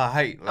reason for her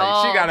height. Like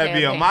Oh, she gotta okay,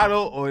 be okay. a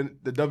model or in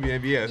the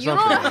WNBA or You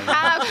something. don't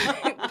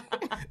have.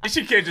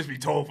 She can't just be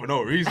told for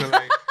no reason.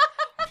 Like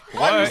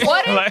What?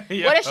 What if, Like,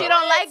 yeah. what if she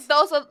don't like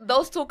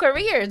those two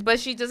careers, but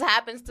she just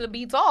happens to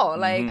be tall?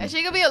 Like,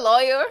 She could be a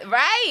lawyer,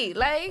 right?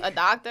 Like, a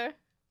doctor.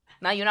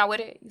 now you're not with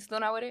it. You still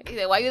not with it? He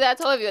said, "Why you that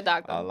tall if you're a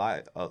doctor?" a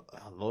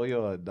lawyer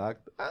or a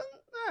doctor. All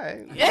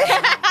right.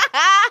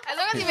 As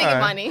long as you making Alright.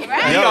 money,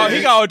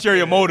 He got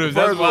ulterior motives.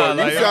 That's First of all,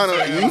 why.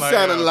 you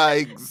sounded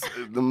like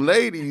them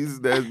ladies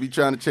that be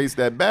trying to chase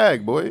that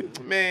bag, boy.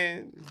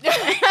 Man.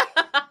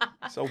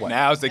 So what?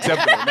 Now it's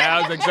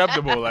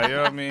acceptable. Like, you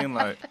know what I mean?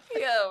 Like,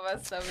 Yo,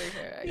 my stomach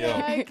hurt. Yo,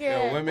 I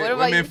can't. women, What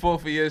about women you?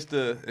 fought for years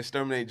to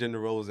exterminate gender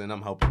roles, and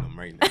I'm helping them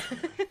right now.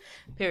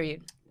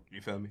 Period. You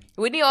feel me?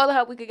 We need all the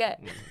help we could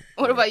get.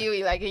 What about you?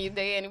 Like, can you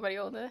date anybody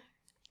older?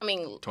 I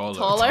mean,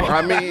 Taller.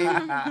 I mean,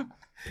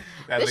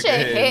 That This look shit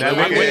ahead. hit. That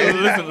look wait,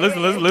 ahead.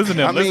 listen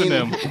to him. I Listen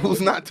to mean, him.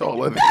 who's not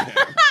taller than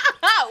that?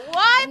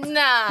 What?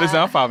 Nah. Listen,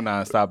 I'm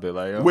 5'9". Stop it.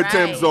 Like, yo. With Right.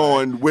 Tim's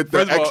on, with the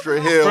First of all- extra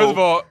heel. First of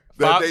all,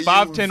 that they use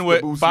 5'10" to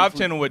with boost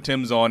 5'10" with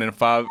Tim's on and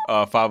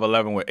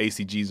 5'11" with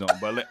ACGs on.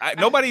 But like,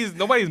 nobody's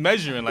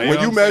measuring. Like, when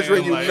know you what I'm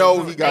measuring, saying? you Like,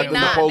 know he got They the not.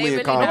 They Napoleon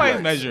really complex.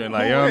 nobody's measuring.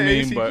 Like, you know what I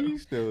mean? But ACG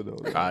still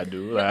though. I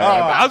do. Like,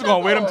 I was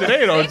gonna wear them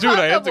today though They too. Like,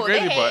 that's the comfortable.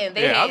 crazy They part. hitting.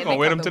 They Yeah, I was hitting. gonna They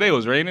wear them today. It comfortable.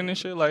 was raining and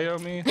shit. Like, you know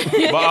what I mean?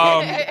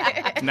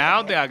 But now I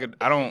don't think I could.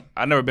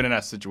 I've never been in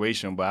that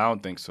situation, but I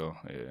don't think so.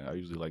 Yeah, I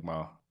usually like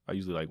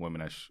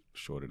women that's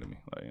shorter than me.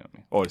 Like, you know what I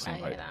mean? Or the I same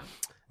hear height. that.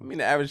 I mean,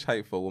 the average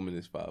height for a woman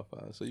is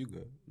 5'5", so you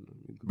good.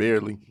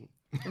 Barely.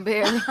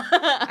 Barely.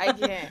 I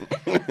can't.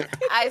 All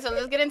right, so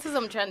let's get into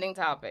some trending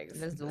topics.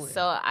 Let's do it.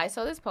 So I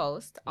saw this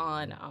post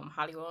on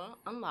Hollywood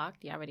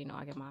Unlocked. You already know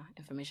I get my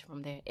information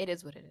from there. It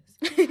is what it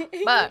is.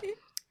 But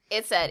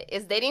it said,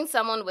 is dating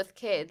someone with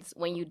kids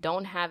when you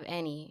don't have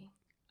any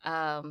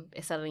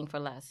is settling for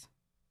less?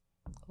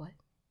 What?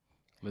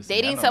 Listen,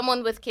 Dating I know-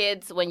 someone with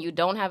kids when you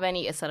don't have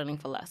any is settling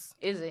for less.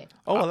 Is it?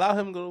 Oh, allow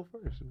him to go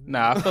first.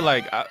 Nah, I feel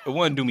like it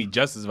wouldn't do me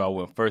justice if I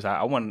went first.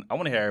 I want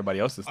to hear everybody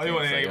else's. Oh, you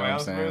wanna things, hear like,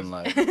 you know everybody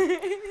what I'm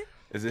saying? else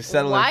Like, Is it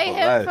settling Why for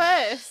him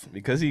less? first?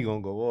 Because he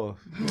gonna go off.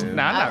 Yeah.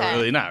 nah, not Okay.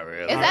 really, not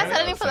really. Is that Like,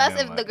 settling I'm for less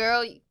saying, if the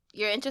girl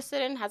you're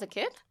interested in has a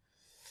kid?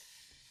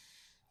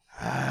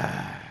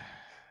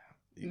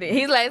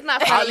 He's like, it's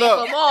not I settling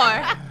look- for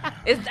more.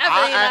 It's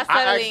definitely not I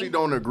settling. actually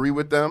don't agree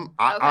with them.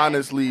 I Okay.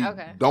 honestly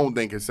Okay. don't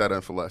think it's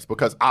settling for less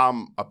because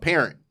I'm a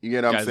parent.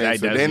 You know what I'm Guys, saying?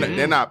 So that's you.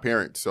 they're not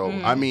parents. So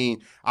I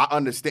mean, I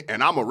understand,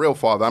 and I'm a real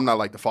father. I'm not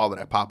like the father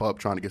that pop up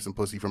trying to get some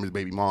pussy from his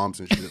baby moms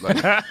and shit.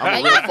 Like, I'm a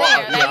Like, real you're father.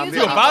 there. Yeah, Like, I'm you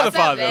there. You a I'm father,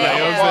 upset father. there. Like, you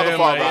know I'm what a I'm saying?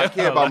 father. I Like,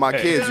 care about my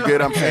like- kids. You get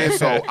what I'm saying?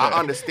 So I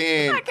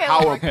understand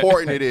how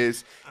important it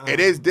is. It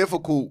is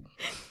difficult.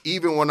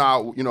 Even when I,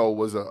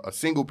 was a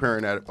single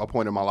parent at a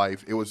point in my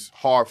life, it was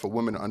hard for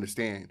women to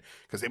understand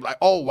because they'd be like,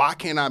 "Oh, why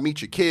can't I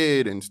meet your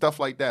kid?" and stuff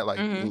like that. Like,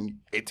 and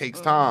it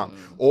takes time,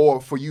 or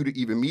for you to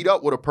even meet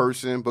up with a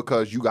person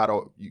because you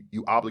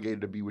obligated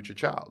to be with your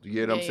child. You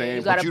get what I'm saying?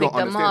 you gotta But pick don't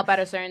them understand. up at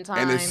a certain time.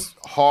 And it's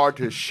hard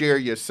to share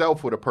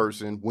yourself with a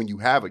person when you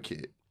have a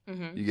kid.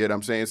 You get what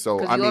I'm saying? So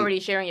because I you're mean, already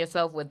sharing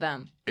yourself with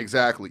them.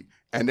 exactly.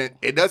 And then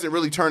it doesn't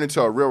really turn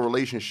into a real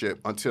relationship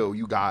until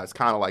you guys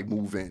kind of like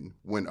move in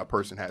when a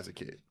person has a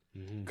kid.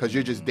 Because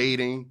you're just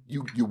dating,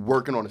 you're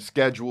working on a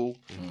schedule.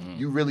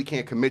 You really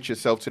can't commit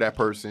yourself to that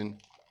person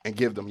and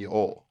give them your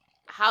all.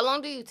 How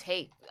long do you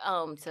take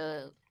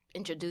to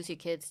introduce your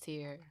kids to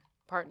your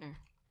partner?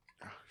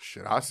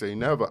 Shit, I say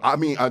never. I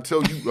mean,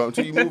 until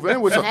you move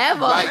in with them.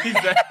 Never.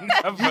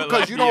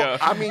 Because you don't.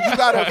 I mean, you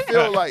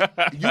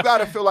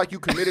gotta feel like you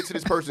committed to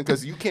this person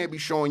because you can't be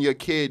showing your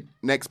kid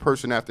next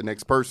person after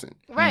next person.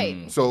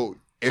 Right. So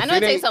if I know it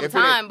takes ain't- some if it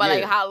ain't- time, but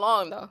like yeah. how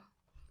long though?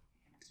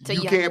 Till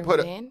You have can't put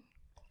moved a-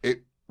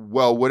 in?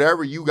 Well,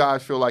 whatever you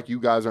guys feel like you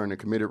guys are in a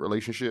committed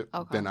relationship,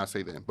 Okay. then I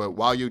say then. But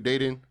while you're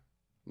dating,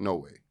 no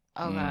way.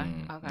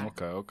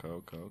 Okay. Okay.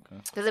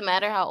 Does it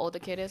matter how old the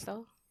kid is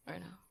though, or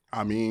no?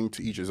 I mean,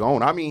 to each his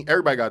own. I mean,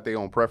 everybody got their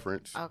own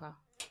preference. Okay.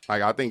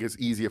 Like, I think it's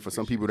easier for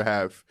some people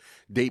to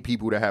date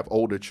people that have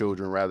older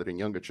children rather than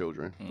younger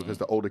children because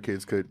the older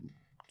kids could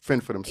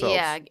fend for themselves.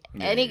 Yeah.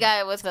 Any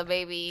guy with a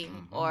baby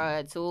or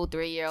a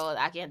 2-3-year-old,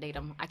 I can't date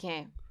him. I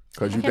can't.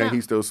 Because you think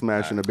he's still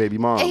smashing the baby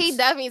moms. He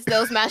definitely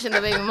still smashing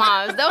the baby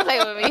moms. Don't play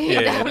with me. He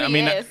Yeah, definitely I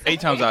mean, is. 8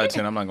 times out of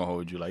 10, I'm not gonna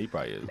hold you. Like, he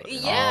probably is.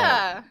 Like,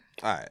 Yeah.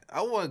 All right,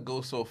 I wouldn't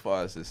go so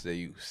far as to say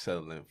you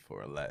settling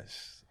for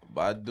less,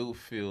 but I do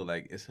feel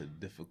like it's a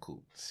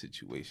difficult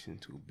situation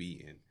to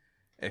be in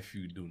if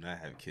you do not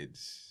have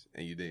kids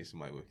and you date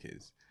somebody with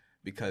kids,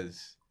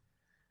 because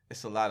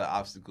it's a lot of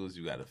obstacles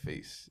you got to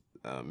face.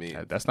 I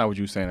mean, That's not what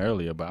you were saying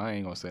earlier, but I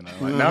ain't gonna say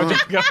nothing. Like, now I'm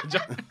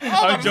joking.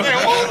 I'm joking.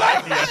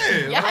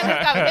 Yeah, have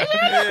this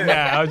conversation? Nah,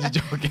 I was just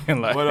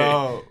joking. Like, but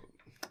all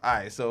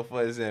right. So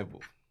for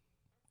example,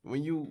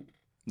 when you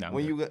Nah, I'm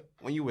when good.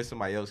 you with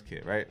somebody else's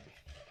kid, right?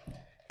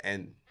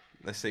 And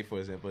let's say for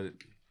example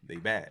they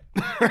bad.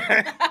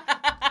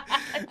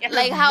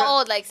 Like how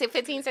old? Like say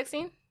 15,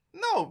 16?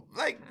 No,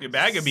 like Yeah, but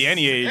that could be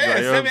any age. Yeah, Like,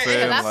 you know what I'm 7, saying?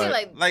 8. Because I feel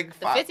like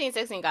the five- 15,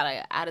 16 got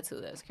an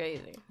attitude that's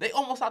crazy. they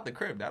almost out the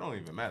crib. That don't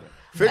even matter.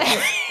 15,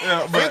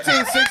 Yeah, but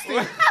 15,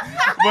 16.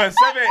 but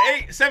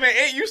 7,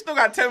 8, you still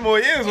got 10 more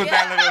years with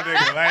that little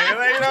nigga.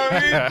 Like, you know what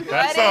I mean?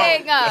 Let it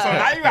hang up. So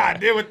now you gotta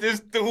deal with this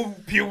through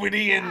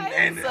puberty and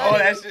all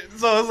that shit.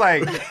 So it's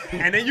like,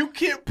 and then you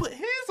can't put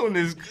hands on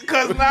this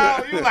because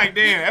now you like,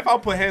 damn, if I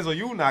put hands on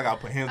you, now I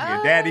gotta put hands on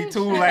your daddy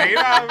too. Like, you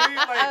know what I mean?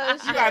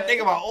 Like, you gotta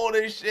think about all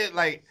this shit.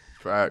 Like,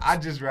 Facts. I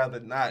just rather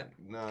not.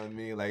 You know what I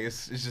mean? Like,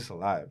 it's just a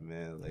lot,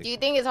 man. Like, Do you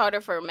think it's harder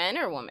for men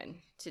or women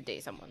to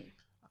date someone?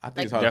 I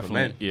think it's hard for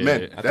men. Definitely. Yeah.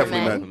 Men, I I think definitely it's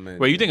hard men. for men.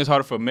 Wait, you think it's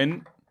harder for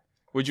men?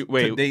 Would you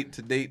wait?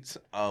 to date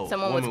a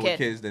Someone woman with with kids.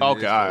 kids? Than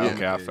Okay, it is all right, for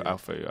okay, a I man.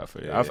 feel you. I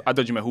feel you. Yeah. I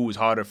thought you meant who was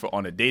harder for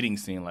on a dating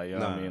scene, like you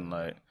know what I mean,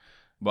 like.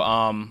 But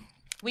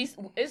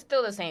It's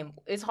still the same.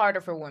 It's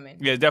harder for women.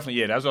 yeah, definitely,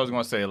 yeah. That's what I was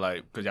gonna say,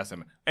 like, cause y'all said.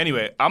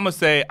 Anyway, I'm gonna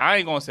say I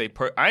ain't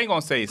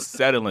gonna say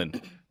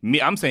settling.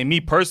 I'm saying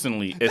me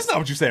personally. That's not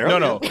what you said.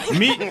 No.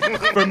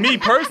 For me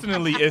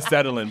personally, it's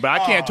settling. But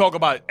I can't talk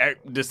about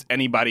just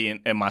anybody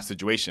in my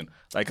situation,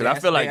 like, cause I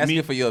feel like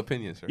me for your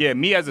opinion, sir. Yeah,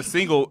 me as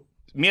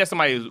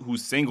somebody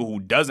who's single who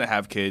doesn't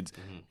have kids,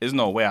 there's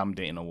no way I'm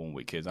dating a woman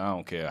with kids. I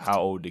don't care how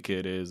old the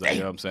kid is. Like, you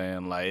know what I'm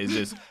saying? Like, it's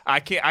just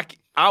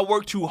I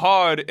work too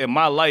hard in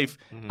my life.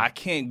 I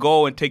can't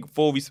go and take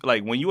full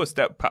like when you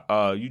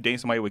you date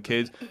somebody with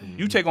kids,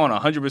 you take on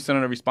 100%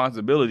 of the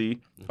responsibility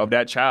of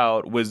that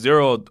child with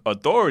zero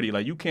authority.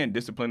 Like, you can't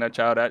discipline that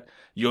child. I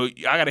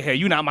gotta hear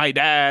you not my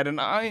dad,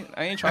 and I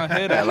ain't trying to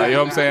hear that. Like, you know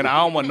what I'm saying? I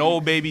don't want no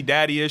baby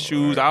daddy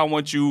issues. I don't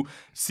want you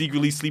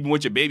secretly sleeping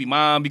with your baby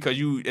mom because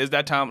it's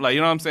that time. Like,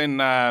 you know what I'm saying?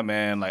 Nah,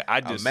 man. Like, I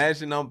just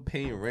Imagine I'm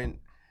paying rent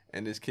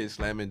and this kid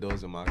slamming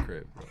doors in my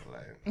crib, bro. Like,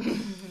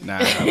 nah.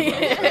 Bro.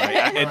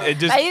 Like, it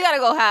just Like, you gotta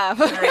go half.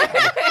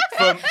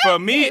 for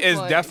me, it's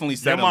point. definitely your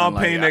settling. mom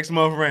like, paying next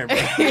month rent, bro.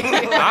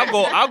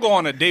 I'll go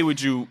on a date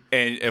with you,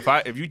 and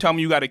if you tell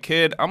me you got a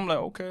kid, I'm like,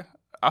 okay,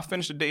 I'll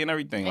finish the date and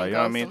everything. Like, you know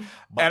what I mean?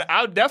 And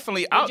I'll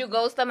definitely. Would you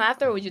ghost them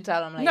after, or would you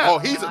tell them like? No. Oh,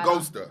 he's a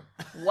ghoster.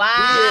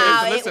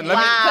 Wow. Listen, let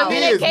me- wow. He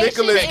is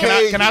Communication Nicolas is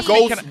Cage, Can I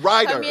Ghost speak?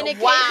 Rider.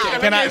 Communication. Wow.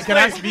 Can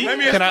I speak?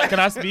 Can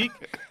I speak?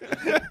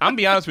 I'm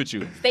be honest with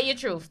you. Stay your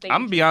truth. I'm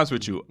gonna be honest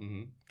with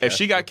you. If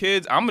she got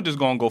kids, I'm just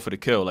gonna go for the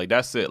kill. Like,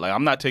 that's it. Like,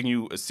 I'm not taking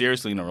you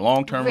seriously in a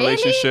long-term Really?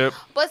 relationship.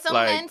 But some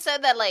Like- men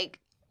said that, like,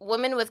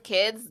 women with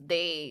kids,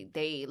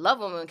 they love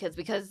women with kids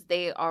because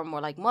they are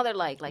more like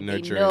mother-like. Like, they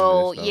Nurturing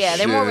know, and stuff. yeah,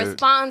 they're more Shit.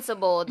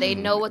 responsible. They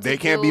know what to do. They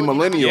can't be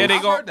millennials. Yeah, they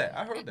I gon' heard that.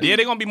 I heard that. Yeah,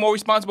 they're gonna be more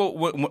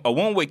responsible. A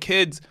woman with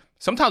kids.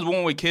 Sometimes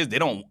women with kids, they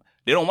don't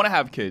want to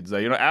have kids.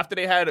 Like, you know, after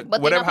they had But they're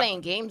whatever. not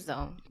playing games,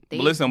 though. They,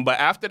 But listen, but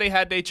after they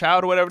had their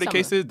child or whatever the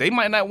case is, they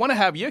might not want to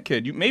have your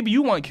kid. Maybe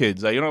you want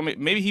kids. Like, you know,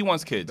 maybe he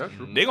wants kids.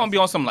 They're gonna be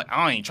on some like,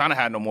 I ain't trying to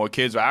have no more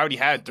kids. Or I already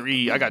had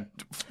 3. I got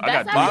That's 3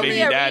 actually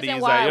baby a daddies.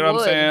 reason Like, why you know I what I'm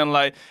would. saying?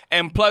 Like,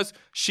 and plus,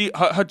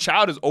 her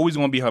child is always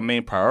gonna be her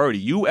main priority.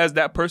 You as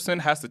that person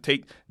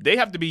they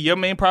have to be your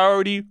main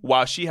priority,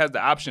 while she has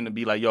the option to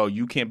be like, yo,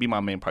 you can't be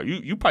my main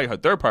priority. You probably her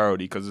third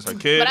priority because it's her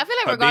kid, But I feel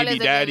like her regardless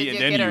baby if daddy, it's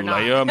and your then kid you. or Like,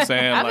 not. you know what I'm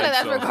saying? I feel like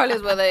that's so-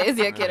 regardless whether it's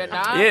your kid or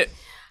not. Yeah.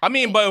 I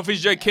mean, but if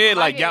it's your kid,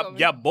 like Fucking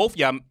y'all both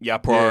y'all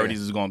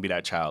priorities is gonna be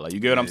that child. Like, you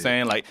get what I'm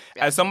saying? Like,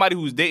 as somebody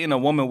who's dating a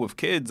woman with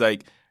kids,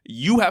 like,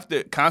 you have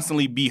to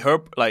constantly be her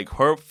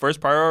first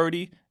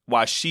priority,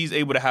 while she's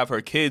able to have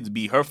her kids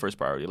be her first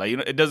priority. Like, you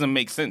know, it doesn't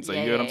make sense. Like,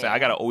 you know what I'm saying? I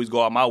gotta always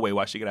go out my way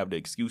while she could have the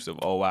excuse of,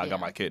 oh wow, I got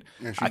my kid.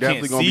 And she I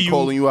definitely can't gonna see be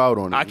calling you out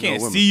on it. I you know,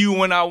 can't women. see you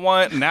when I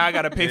want. Now I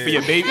gotta pay for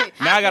your baby.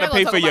 Now I gotta We're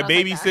pay gonna for talk your about it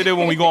like that. babysitter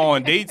when we go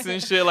on dates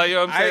and shit. Like, you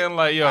know what I'm saying?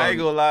 Like, yo, I ain't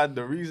gonna lie.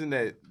 The reason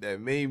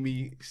that made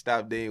me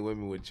stop dating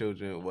women with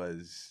children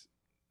was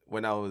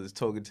when I was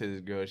talking to this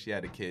girl. She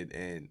had a kid,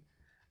 and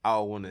I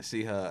want to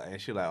see her, and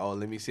she like, oh,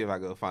 let me see if I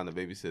can find a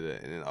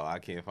babysitter, and then I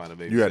can't find a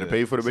babysitter. You had to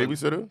pay for the So-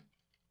 babysitter?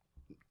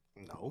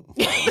 No,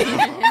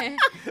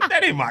 that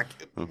ain't my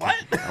kid. What?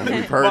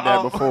 We've heard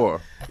that before.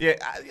 Yeah,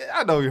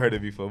 I know you heard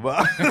it before,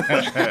 but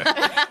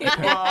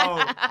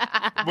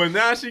but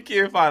now she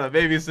can't find a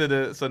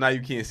babysitter, so now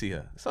you can't see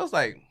her. So it's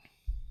like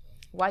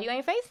Why you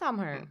ain't FaceTime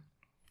her?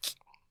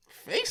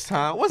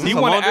 FaceTime. What's he this,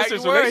 a want to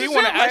long-distance actually, he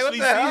want to relationship? Like, what actually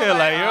the see hell? her.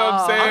 Like, you know what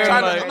I'm saying?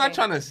 I'm Like- not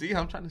trying to see her.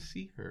 I'm trying to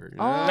see her. You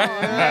know? Oh,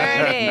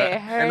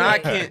 heard And I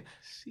it. can't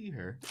see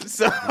her.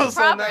 So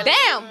Damn. now,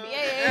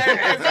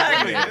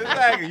 Yeah.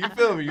 exactly. You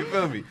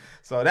feel me?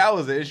 So that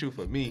was an issue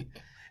for me.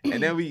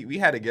 And then we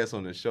had a guest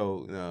on the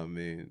show. You know what I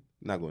mean,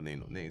 not gonna name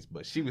no names,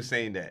 but she was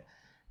saying that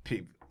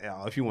people,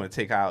 if you want to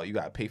take her out, you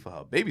gotta pay for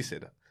her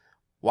babysitter.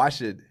 Why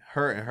should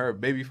her and her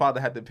baby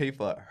father have to pay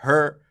for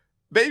her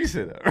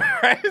babysitter?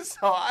 Right?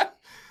 So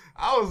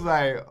I was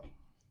like,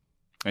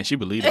 And she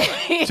believed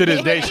it. To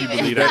this day, she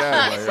believed that.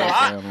 Like, you know what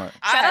I'm saying? Like,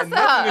 I had out to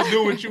nothing her. to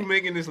do with you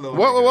making this little.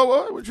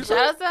 What? What you say?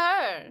 Shout out to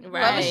her.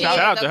 Right. Whoever she Shout is,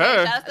 out to okay,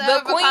 her. Shout out to The her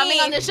for coming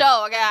queen. on the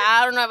show. Okay,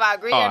 I don't know if I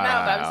agree or oh, not, but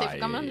I'm all saying right,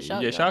 for coming on the show.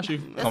 Yeah, yo. shout out to you.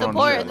 The Come on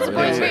support- the the show.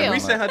 support is real. We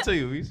sent her to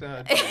you. We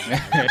sent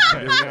her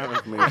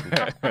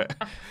to you.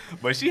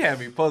 But she had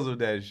me puzzled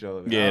that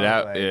show. Yeah, I was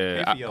that- like,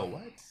 yeah, pay for your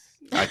what?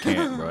 I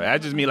can't, bro. I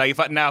just mean like if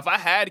I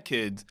had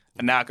kids,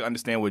 now I can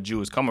understand where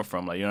Jew is coming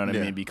from. Like, you know what I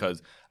mean?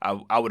 Because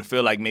I would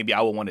feel like maybe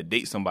I would want to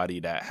date somebody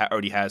that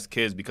already has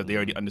kids because they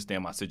already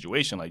understand my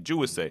situation, like Jew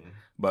would say.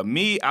 But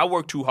me, I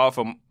work too hard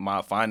for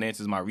my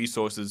finances, my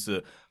resources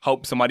to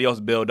help somebody else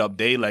build up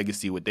their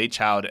legacy with their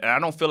child. And I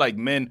don't feel like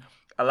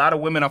a lot of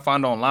women I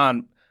find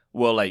online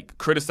will like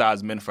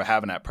criticize men for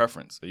having that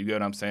preference. So you get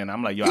what I'm saying?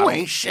 I'm like, yo, You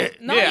ain't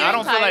shit. No, I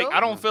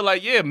you're don't feel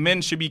like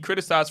men should be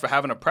criticized for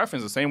having a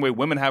preference the same way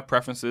women have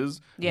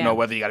preferences. Yeah. You know,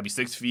 whether you got to be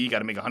 6 feet, got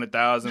to make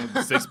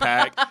 100,000, 6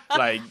 pack,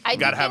 like I you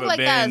got to have a like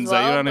that as Benz.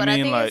 well, Like, you know what but I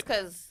mean? I think Like, it's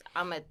because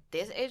I'm at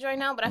this age right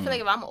now. But I feel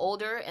like if I'm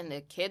older and the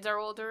kids are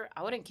older,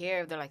 I wouldn't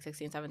care if they're like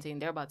 16, 17.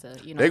 They're about to,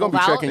 They're gonna be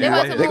move out. checking you They're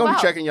out. about to They're gonna move be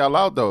out. checking y'all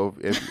out though.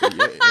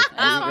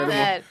 I'm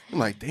dead. I'm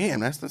like, damn,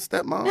 that's the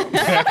stepmom.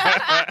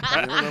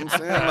 You know what I'm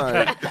saying?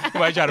 Like, you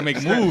might try to make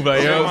a move.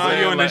 Like, you know what I'm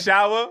saying? You in the Like,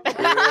 shower?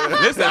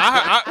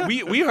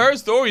 listen, we heard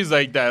stories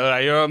like that.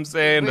 Like, you know what I'm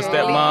saying? The Really?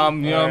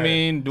 stepmom, you know what I Word.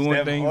 mean?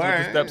 Doing things with the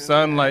Word.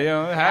 stepson. Like, you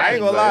know, it I happens.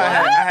 ain't gonna lie. I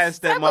had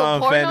Type of stepmom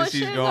porno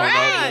fantasies shit, growing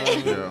right?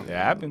 up. yeah. It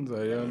happens.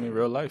 Like, you know what I mean?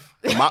 Real life.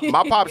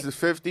 my pops is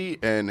 50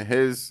 and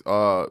his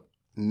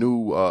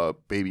new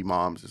baby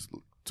mom's is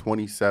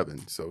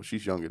 27, so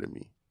she's younger than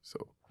me.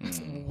 So that's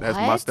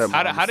my What? stepmom.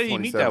 How is did he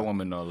meet 27. that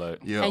woman though? Like,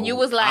 Yo, And you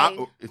was like-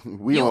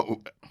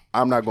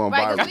 I'm not going to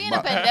Right, buy 'cause we in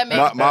a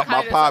pandemic, my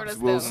kinda pops sorta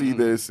will still. see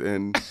this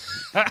and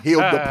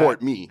he'll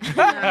deport me.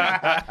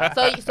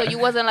 So you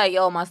wasn't like,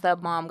 yo, my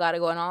stepmom got it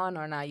going on,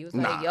 or not? You was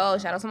like, yo,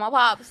 shout out to my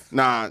pops.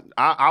 Nah,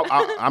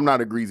 I'm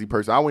not a greasy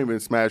person. I won't even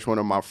smash one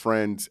of my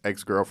friends'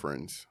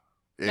 ex-girlfriends.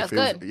 That's If it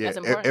was- good. Yeah, That's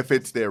important. if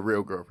it's their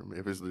real girlfriend.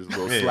 If it's this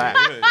little Yeah. slap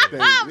thing.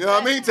 You know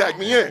what I mean? Tag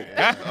me in.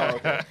 Oh,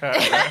 okay.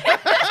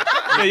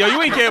 yeah, yo,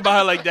 you ain't care about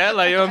her like that.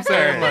 Like, you know what I'm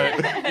saying?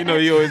 Like, You know,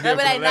 you always They'll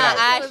there be for like, the nah, laugh.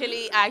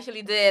 I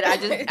actually did. I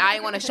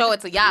didn't want to show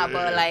it to y'all,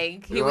 but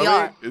like, You here know we what I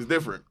are. mean? It's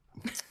different.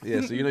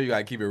 Yeah, so you know you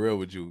gotta keep it real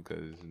with you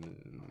because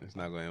it's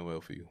not going to end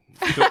well for you.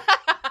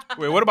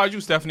 wait, what about you,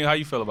 Stephanie? How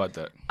you feel about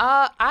that?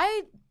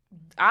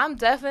 I'm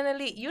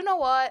definitely, you know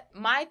what?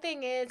 My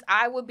thing is,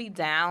 I would be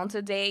down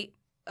to date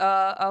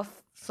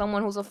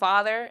someone who's a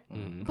father,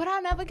 but I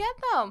never get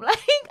them. Like,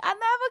 I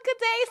never could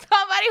date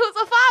somebody who's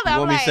a father. You I'm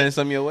want me like, to send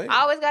some your way?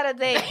 I always got to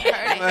date.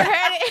 Heard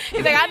it.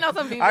 He's like, I know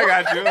some people. I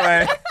got you.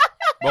 Like,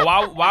 But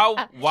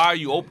why are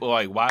you open?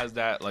 Like, why is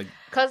that? Like,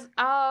 Because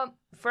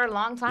for a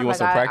long time, You want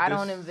like some I practice?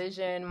 don't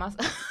envision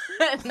myself.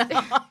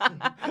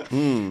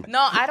 Hmm.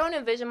 No, I don't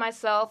envision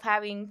myself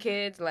having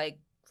kids like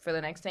for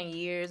the next 10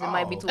 years. It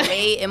might be too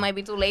late. It might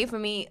be too late for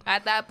me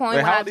at that point Wait,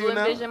 when how I old are do you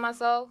now? envision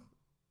myself.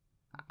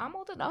 I'm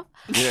old enough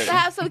Yeah. to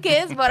have some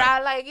kids, but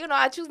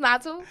I choose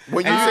not to.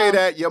 When you say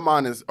that, your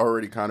mind is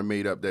already kind of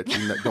made up that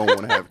you don't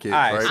want to have kids, All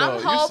right, right? so-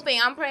 I'm hoping,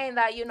 I'm praying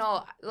that,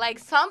 like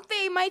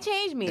something might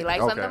change me.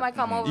 Like Okay. something might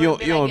come over. you and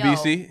be on like, yo.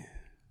 BC?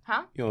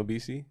 Huh? You on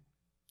BC?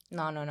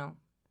 No.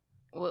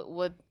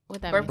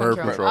 What that Birth mean? Birth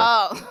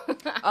control.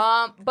 control.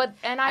 Oh. But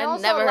I I've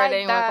also never heard like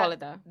anyone that, call it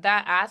that.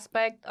 that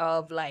aspect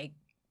of like,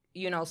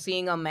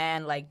 seeing a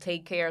man like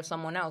take care of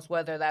someone else,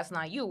 whether that's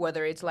not you,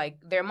 whether it's like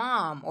their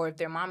mom, or if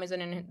their mom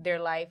isn't in their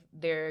life,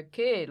 their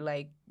kid,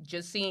 like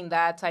just seeing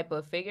that type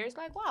of figure, it's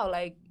like, wow,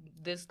 like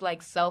this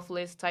like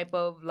selfless type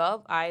of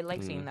love. I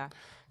like seeing that.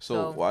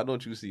 So why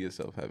don't you see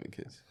yourself having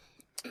kids?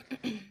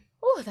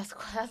 Oh, that's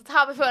a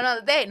topic for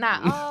another day. Nah,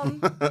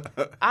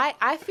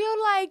 I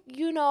feel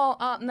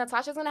like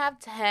Natasha's gonna have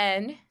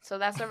 10, so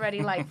that's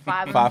already like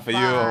 5 and 5 for you?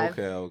 5.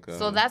 Okay.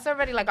 So that's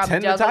already like I'm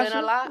 10, juggling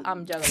Natasha? a lot.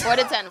 I'm juggling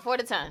 4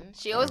 to 10.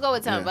 She always go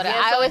with 10, but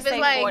Yeah, I so always if it's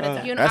think like 4 to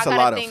 10. That's I a gotta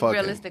lot of think fucking.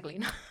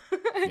 realistically.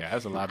 yeah,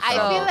 that's a lot of I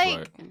stuff. feel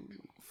like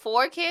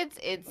 4 kids,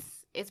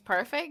 it's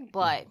perfect,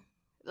 but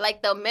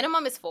like the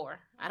minimum is 4.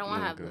 I don't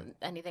want to have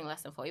anything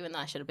less than 4, even though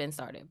I should have been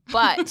started.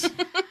 But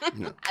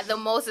the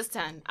most is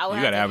 10. I would you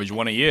have got to to- average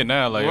 1 a year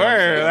now. Like, Word,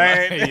 you know what I'm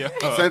saying?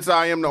 Like, yo. Since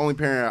I am the only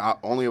parent,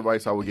 only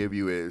advice I will give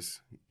you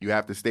is you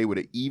have to stay with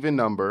an even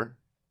number,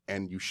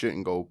 and you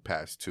shouldn't go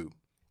past 2.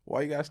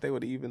 Why you gotta stay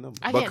with the even number?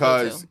 I can't do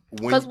Because 2.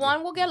 Because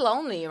one will get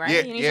lonely, right?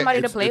 yeah, You need somebody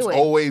to it's, play it's with.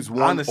 always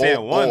one. I understand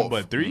or one, off.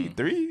 but three.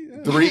 Three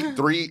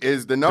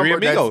is the number.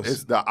 amigos.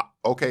 Is the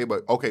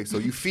okay. So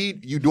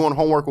you doing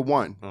homework with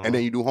one, and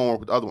then you do homework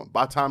with the other one.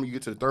 By the time you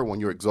get to the third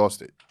one, you're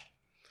exhausted.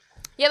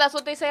 Yeah, that's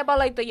what they say about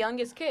like the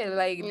youngest kid.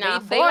 Like Nah,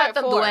 they 4 let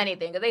them do 4.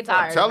 anything because they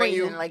tired. telling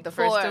raising, you. like the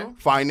first 4. 2.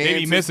 Finances, They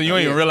be missing. You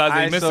don't even realize they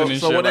Alright, missing and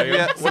so shit. what if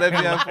like, you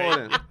have 4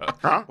 then?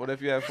 Huh? What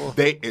if you have 4?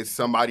 They is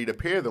somebody to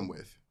pair them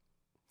with.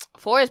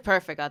 4 is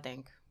perfect, I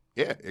think.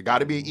 Yeah, it got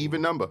to be an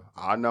even number.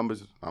 Odd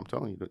numbers, I'm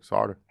telling you, it's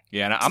harder.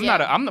 Yeah,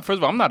 and first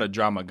of all, I'm not a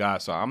drama guy,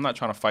 so I'm not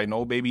trying to fight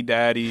no baby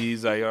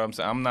daddies. Like, you know what I'm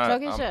saying?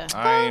 Talking shit.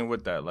 I ain't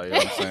with that. Like, you know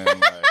what I'm saying?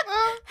 Like,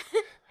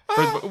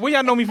 Where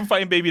y'all know me from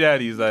fighting baby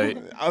daddies? Like,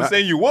 I'm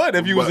saying you would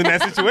if you was in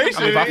that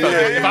situation. if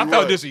I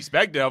felt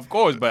disrespected, of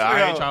course, but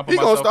I ain't trying to put He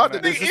gonna myself start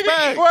in the that.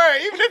 disrespect.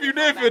 Even if you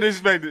did feel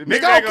disrespected,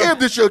 Nigga, I don't care if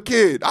this your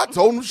kid. I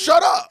told him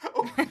shut up.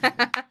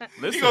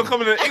 Listen, He gonna come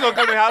to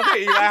the house.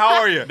 He like,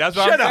 how are you? that's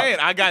what Shut I'm up. saying.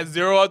 I got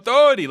zero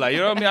authority. Like, you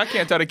know what I mean? I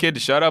can't tell the kid to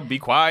shut up, be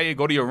quiet,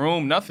 go to your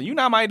room, nothing. You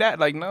not my dad.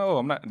 Like, no,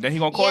 I'm not. Then he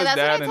gonna call Yeah, his that's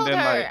what I dad, told and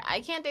then her. like,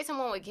 I can't date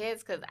someone with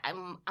kids because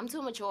I'm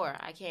too mature.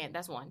 I can't.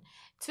 That's one.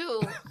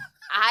 Two,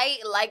 I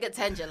like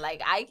attention.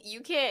 Like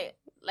you can't.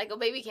 Like a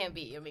baby can't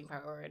be your main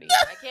priority.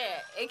 I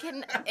can't. It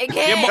can't.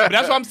 yeah,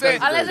 that's what I'm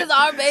saying. Unless it's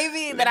our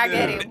baby, then I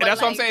get it. And But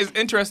that's what I'm like, saying. It's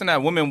interesting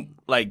that women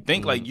like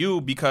think like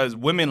you because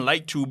women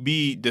like to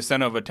be the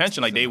center of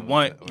attention. Like they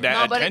want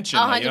that No, but attention.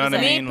 Like, you know what I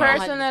 100%. mean? Me Like,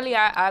 personally,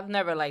 I've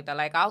never liked that.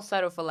 Like, I'll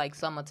settle for like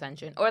some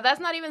attention, or that's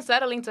not even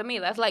settling to me.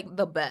 That's like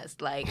the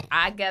best. Like,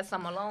 I get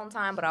some alone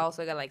time, but I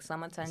also get like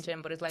some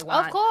attention. But it's like when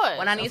Of course,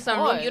 when I need of some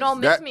room, course. you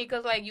don't miss That- me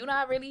because like you're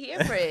not really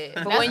here for it.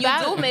 But That's when you do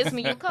valid. miss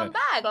me, you come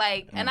back.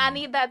 Like, and I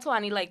need that too. I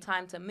need like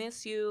time to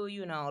miss you.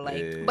 You know, like.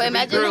 Yeah. But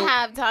imagine Girl.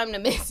 have time to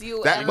miss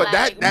you. That- and but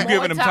like, that- you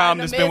more giving him time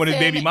to spend with his miss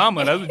baby him.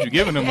 mama. That's what you're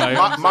giving him.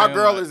 Like, My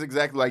girl is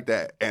exactly like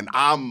that, and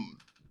I'm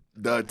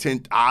the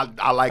attention.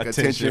 I like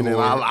attention, and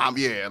I'm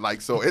like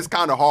so. It's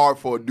kind of hard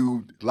for a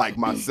dude like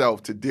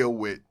myself to deal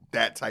with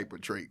that type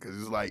of trait because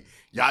it's like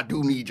y'all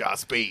do need y'all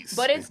space.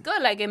 But it's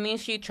good. Like, it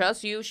means she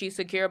trusts you. She's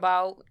secure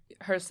about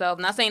herself.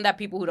 Not saying that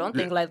people who don't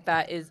think like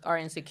that are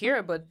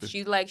insecure, but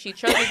she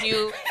trusts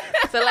you.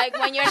 So like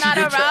when you're not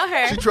around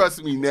her. She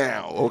trusts me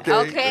now. Okay.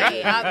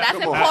 Okay, that's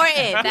Come on.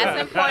 important.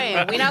 That's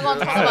important. We're not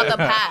gonna talk about the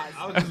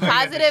past.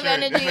 Positive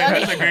energy.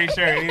 That's a great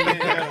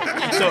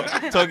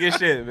shirt. Talk your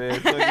shit, man.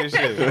 Talk your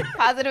shit.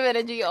 Positive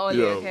energy only.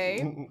 Yo.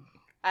 Okay.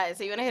 All right.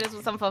 So you wanna hit us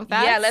with some fun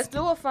facts? Yeah, let's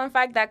do a fun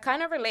fact that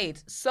kind of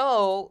relates.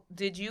 So,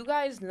 did you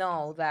guys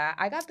know that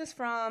I got this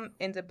from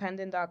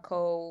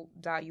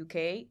independent.co.uk,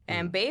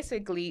 and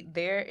basically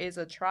there is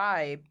a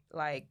tribe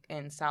like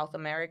in South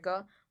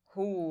America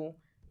who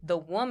the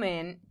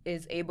woman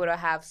is able to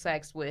have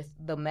sex with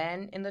the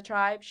men in the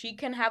tribe. She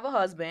can have a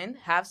husband,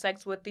 have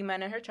sex with the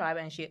men in her tribe,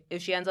 and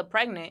if she ends up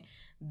pregnant,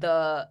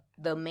 the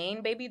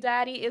main baby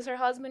daddy is her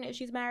husband if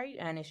she's married,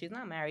 and if she's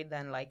not married,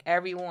 then like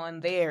everyone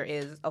there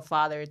is a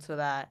father to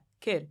that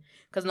kid,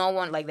 because no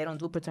one, like, they don't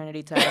do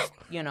paternity tests,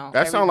 you know.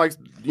 That sound like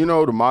the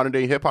modern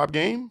day hip hop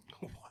game.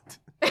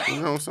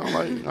 You know, sound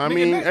like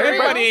everybody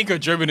everybody. ain't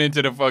contributing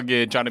to the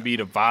fucking trying to be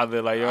the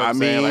father. Like, you know what I I'm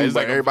saying? Like, mean, it's but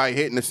like everybody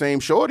hitting the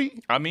same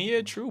shorty. I mean,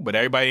 yeah, true, but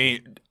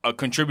everybody ain't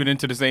contributing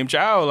to the same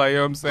child. Like, you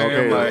know what I'm saying?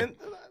 Okay, Like,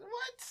 What?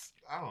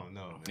 I don't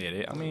know. Man.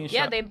 yeah, I mean,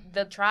 Yeah,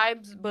 the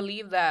tribes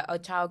believe that a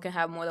child can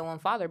have more than one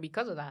father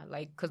because of that.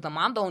 Like, because the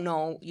mom don't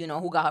know,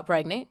 who got her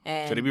pregnant.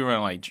 And should they be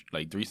running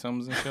like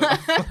threesomes and shit?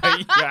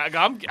 Like,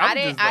 yeah, I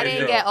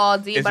didn't get all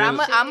deep, Is but it- I'm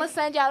gonna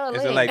send y'all the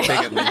Is link.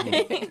 it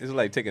like is it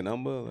like take a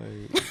number?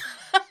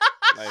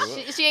 Like what?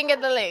 She didn't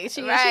get the link.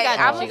 She Right,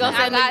 got you. She gonna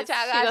send you. I She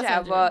gonna gotcha.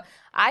 send you.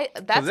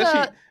 But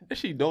that's If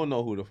she don't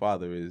know who the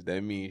father is,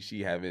 that means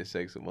she having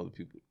sex with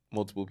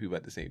multiple people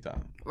at the same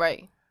time.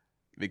 Right.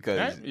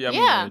 Because Yeah, I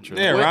mean, Yeah. true.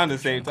 they're around the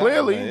same time.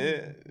 Clearly.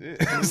 Like,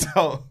 yeah.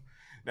 So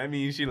that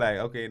means she like,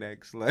 okay,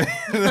 next. Like,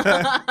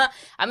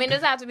 I mean, it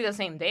doesn't have to be the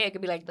same day. It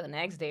could be like the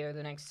next day or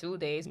the next 2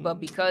 days. But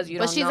because you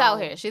But don't she's know,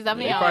 out here. She's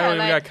definitely They out probably here.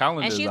 don't even got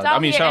calendars. and she's Like, out I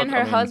mean, here, shout and out-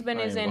 her I mean, husband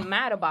I ain't isn't gonna-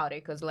 mad about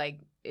it because like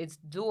it's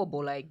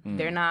doable. Like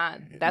they're not.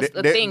 Th- That's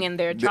the th- thing in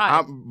their th-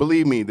 tribe.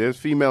 Believe me, there's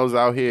females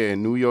out here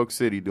in New York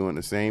City doing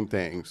the same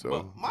thing. So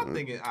well, my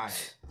thing is, all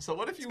right. So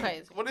what if you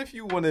crazy.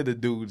 one of the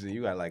dudes and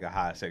you got like a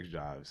high sex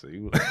drive? So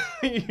you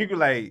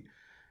like,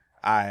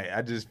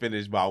 I just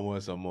finished, but I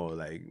want some more.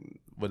 Like,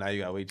 but now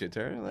you gotta wait your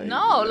turn. Like,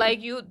 No,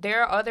 like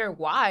there are other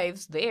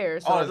wives there.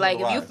 So there's like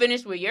other if you wives.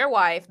 finish with your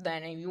wife,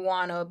 then if you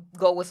wanna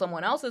go with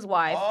someone else's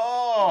wife,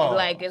 Oh,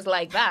 like it's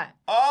like that.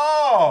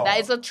 oh, That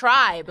is a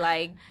tribe,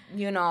 like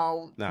nah,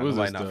 Who's nobody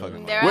this not dude?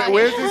 fucking. They're with out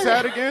Where's here. this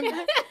at again?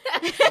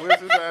 Where's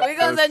this at? We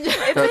gonna send you.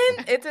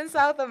 It's in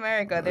South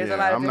America. There's a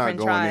lot of I'm not different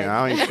going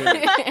tribes. there.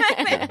 I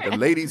ain't sharing. The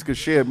ladies could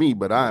share me,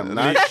 but I'm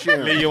not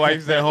sharing. Leave your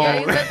wife's at home.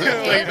 You're such a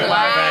Like, hypocrite.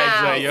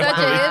 bags, like, yo. Such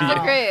a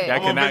hypocrite. That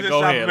I'm gonna cannot visit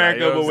go South here.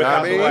 America, like, but yo,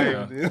 without the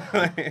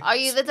I wife. Are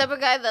you the type of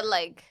guy that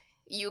like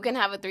you can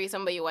have a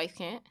threesome but your wife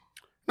can't?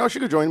 No, she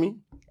could join me.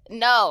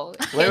 No.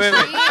 Wait.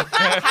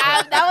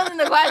 That wasn't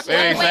the question.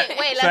 Wait, So let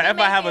me if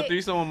I have make a it-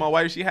 threesome with my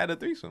wife, she had a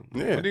threesome.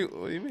 Yeah. What do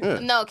you mean? Yeah.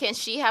 No, can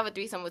she have a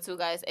threesome with two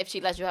guys if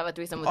she lets you have a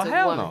threesome with Oh two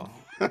hell women? no.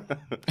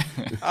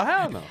 Oh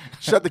hell no.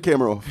 Shut the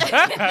camera off.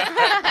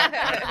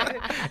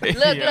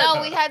 Look, no,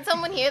 we had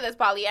someone here that's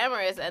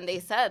polyamorous, and they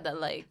said that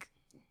like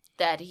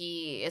that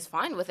he is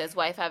fine with his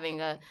wife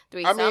having a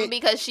threesome mean-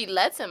 because she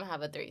lets him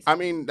have a threesome. I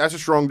mean, that's a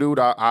strong dude.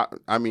 I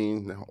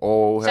mean,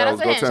 all Shout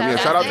hell's out to go him, to him. Yeah,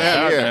 shout shout out out to to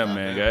him. him. Yeah, Yeah.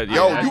 man. God,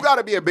 Yo, yeah. you got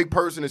to be a big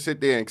person to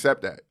sit there and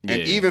accept that. And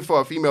Yeah. even for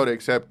a female to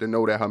accept and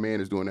know that her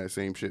man is doing that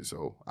same shit.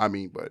 So, I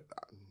mean, but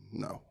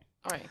no.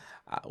 All right.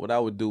 What I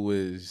would do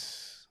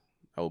is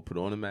I would put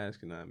on a mask,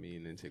 and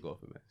then take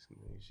off the mask. And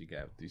then she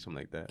got do something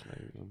like that.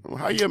 Like,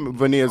 How your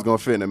veneers going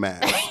to fit in a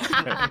mask?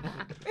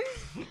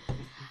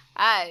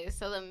 All right.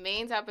 So the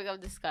main topic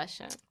of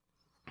discussion: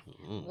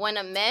 When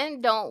a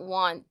man don't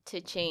want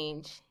to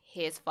change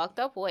his fucked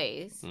up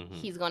ways,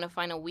 he's going to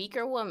find a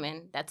weaker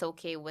woman that's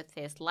okay with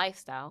his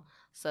lifestyle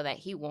so that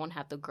he won't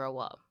have to grow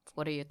up.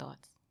 What are your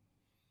thoughts?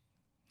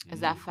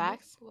 Is that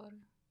facts?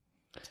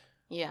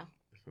 Yeah.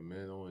 If a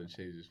man don't want to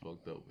change his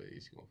fucked up ways,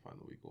 he's going to find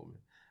a weak woman.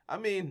 I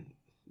mean,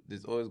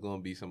 there's always going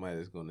to be somebody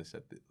that's going to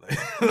accept it.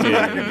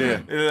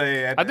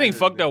 I think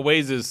fucked up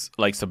ways is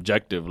like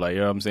subjective. Like, you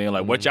know what I'm saying?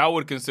 Like, what y'all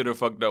would consider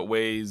fucked up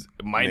ways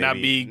might not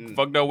be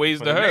fucked up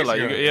ways to her. Like,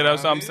 you know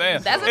what I'm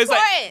saying? That's it's important.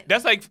 like,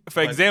 that's like,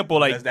 for example,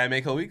 like. Does that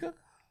make her weaker?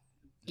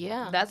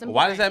 Yeah. That's important.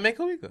 Why does that make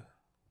her weaker?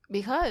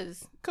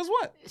 Because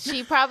what?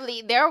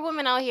 there are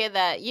women out here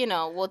that,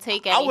 will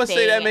take anything. I would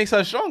say that makes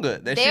her stronger.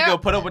 That she can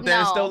put up with that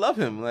and still love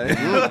him. Like,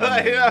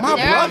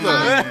 My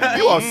brother,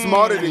 you are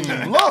smarter than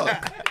you look.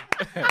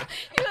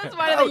 You're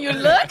smarter than you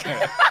look.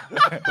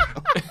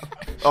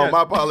 Oh,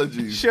 my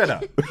apologies. Shut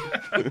up.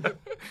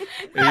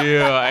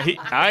 Yeah,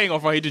 I ain't gonna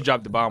front. He just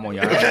dropped the bomb on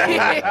y'all.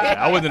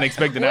 I wasn't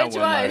expecting that Which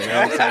one. Like, one? you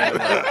know what I'm saying?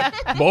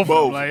 Like, both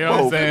of them. Like, you know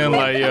what I'm saying?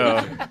 Like,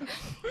 yeah.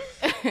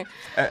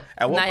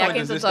 At what y'all point came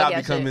does to this talk stop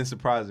your becoming shit.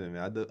 surprising,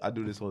 man? I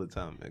do this all the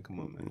time, man. Come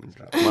on, man.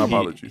 Stop. My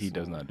apologies. He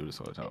does not do this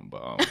all the time,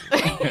 but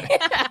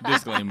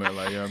disclaimer,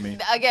 like, you know what I mean?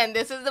 Again,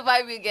 this is the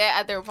vibe you get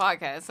at their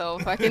podcast, so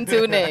fucking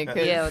tune in.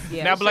 Yeah.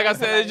 Now, but like I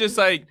said, it's just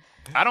like,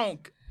 I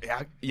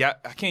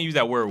can't use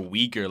that word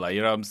weaker. Like,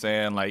 you know what I'm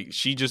saying? Like,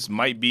 she just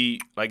might be,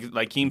 like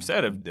Keem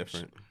said,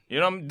 Different. You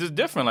know, I'm just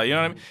different. Like, you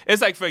know what I mean?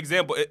 It's like, for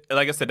example,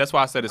 like I said, that's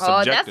why I said it's Oh,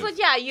 subjective. that's what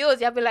y'all use.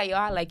 Y'all be like, yo,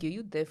 I like you.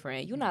 You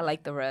different. You not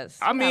like the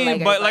rest. I You not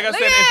mean, but like I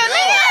everybody.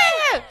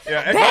 said,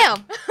 Look at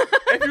him.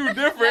 If you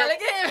different,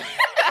 Look at him.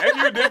 if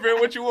you different,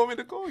 what you want me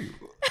to call you?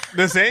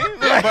 The same?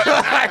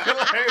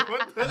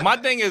 my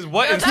thing is,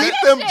 what is Keep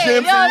them shit,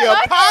 gems yo, in your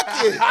look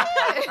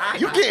pocket.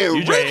 You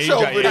getting rich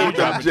over there with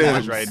them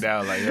gems. right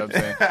now, like, you know what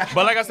I'm saying?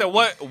 But like I said,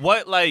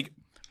 what like,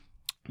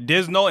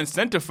 there's no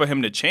incentive for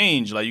him to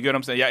change. Like, you get what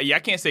I'm saying? Yeah, I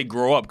can't say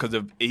grow up,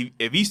 because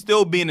if he's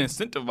still being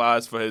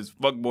incentivized for his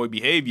fuckboy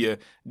behavior,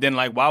 then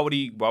like, why would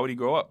he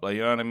grow up? Like,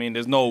 you know what I mean?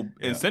 There's no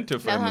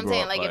incentive for That's him what to I'm grow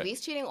saying. up. Like, if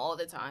he's cheating all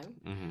the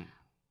time,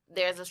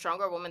 there's a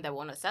stronger woman that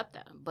won't accept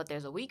that. But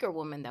there's a weaker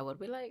woman that would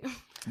be like,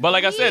 but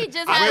like I said, he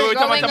just has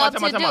growing up to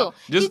do.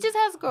 He just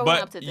has growing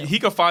up to do. He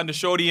could find a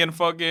shorty in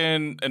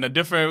a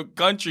different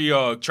country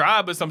or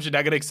tribe or some shit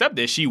that could accept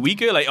that. She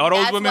weaker? Like, are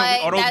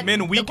those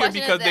men weaker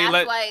because they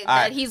let? That's why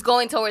that he's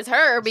going towards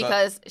her,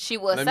 because she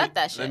will accept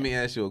that shit. Let me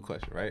ask you a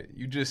question, right?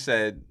 You just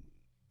said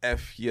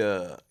if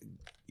your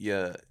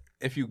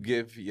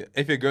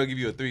girl give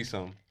you a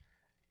threesome,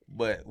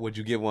 but would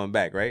you give one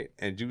back, right?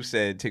 And you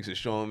said it takes a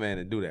strong man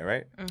to do that,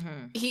 right?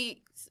 Mm-hmm.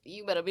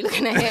 You better be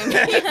looking at him. He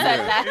said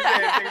that. You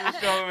said it takes a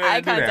strong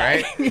man to do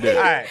that, right?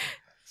 All right.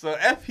 So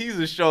if he's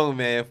a strong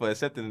man for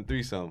accepting the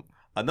threesome,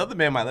 another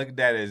man might look at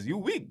that as you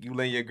weak. You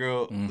letting your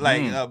girl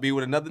be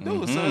with another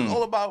dude. So it's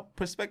all about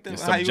perspective.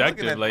 It's how you looking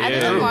subjective, at like, I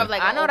think yeah. it's more of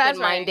like I know an that's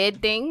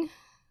open-minded thing.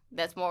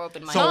 That's more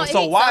open-minded.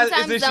 So why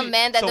sometimes isn't the she?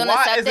 men that so don't why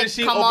accept isn't it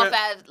she come open?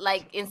 off as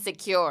like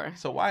insecure.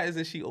 So why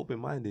isn't she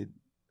open-minded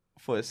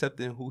for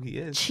accepting who he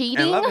is? Cheating?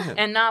 And loving him?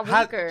 And not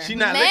How- weaker. she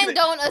not Men looking at-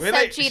 don't accept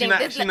really, cheating.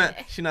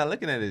 She not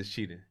looking at it as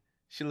cheating.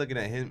 She looking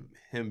at him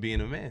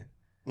being a man.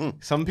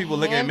 Mm. Some people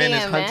look at Him men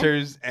being as a man?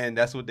 hunters, and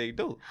that's what they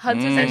do.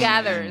 Hunters and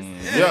gatherers.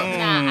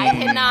 Nah, I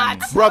cannot.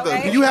 Brother,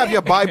 Okay? do you have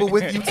your Bible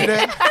with you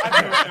today?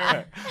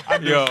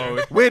 Yo,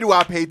 Where do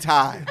I pay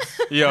tithes?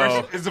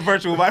 yo, It's a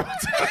virtual Bible.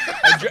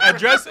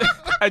 address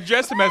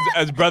him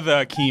as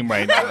brother Akeem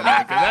right now,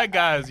 man, 'cause that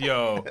guy's who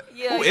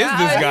is this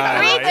guy?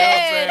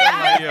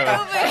 Like, you know what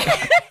I'm saying?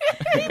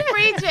 Like, yo. He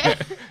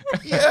preaching.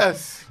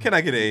 Yes. Can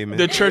I get an amen?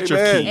 The Church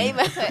Amen.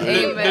 of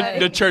Keem. Amen.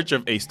 The Church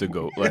of Ace to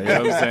Goat. Like, you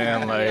know what I'm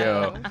saying? Like,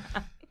 yo.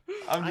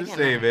 I'm just cannot.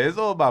 saying, man. It's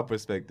all about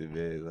perspective,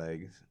 man.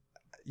 Like,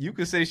 you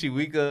could say she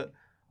weaker.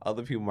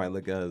 Other people might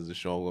look at her as a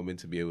strong woman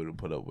to be able to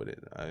put up with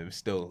it. I'm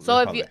still.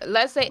 So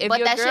let's say if But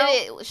your that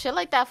girl, shit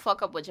like that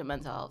fuck up with your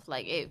mental health.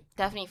 Like, it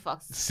definitely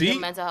fucks your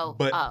mental health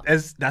but up.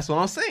 that's what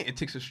I'm saying. It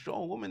takes a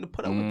strong woman to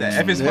put up with that.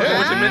 If it's fucking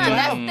with your mental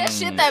health. That's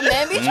the shit that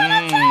men be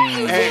trying to tell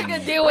you. Hey. You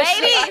can deal with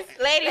ladies,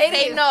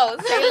 say no.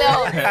 Say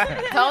no.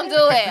 Don't do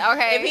it,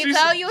 okay? If he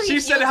tell you she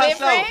he's said it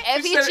herself.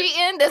 If he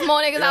cheating, there's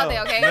more niggas out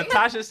there, okay?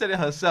 Natasha said it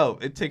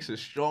herself. It takes a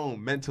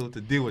strong mental to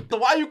deal with. So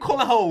why are you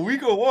calling her a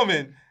weaker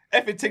woman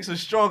if it takes a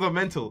stronger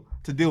mental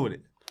to deal with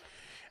it?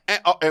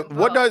 And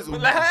what does...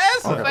 Let her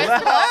answer. Okay. First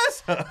Let of her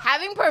all, answer.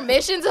 having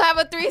permission to have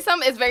a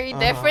threesome is very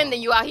different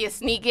than you out here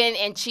sneaking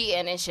and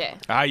cheating and shit.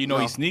 How you know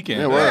he's sneaking?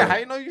 Yeah, Yeah, word. how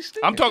you know you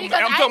stink? I'm talking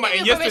Because I about give in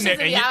you your permission to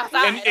be scenario.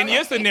 outside, In your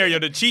okay? scenario,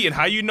 the cheating.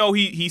 How you know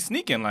he's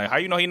sneaking? Like, how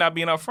you know he not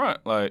being up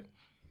front? Like,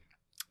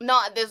 No,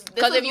 this is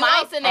if you my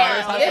out-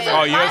 scenario. oh, This is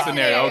oh, your my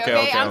scenario.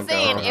 Okay, I'm okay,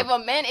 saying okay. if a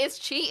man is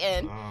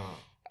cheating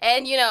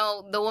and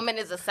the woman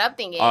is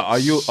accepting it, Are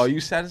you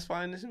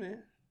satisfying this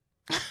man?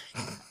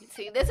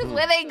 See, this is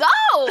where they go.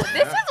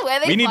 This is where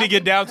they. We need to get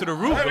fucking down to the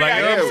root. Like, you know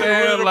what I'm We're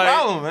saying? the Like,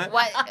 problem, man.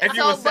 What? If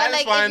you So, were but, like,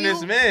 satisfying if you-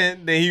 this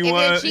man, then he if you're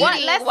was. cheating,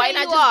 What? Let's why say not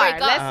you just are.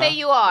 break up? Let's say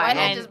you are. Why not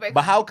And just break But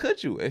up? how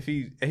could you if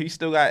he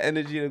still got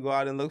energy to go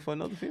out and look for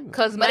another female?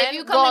 because But men if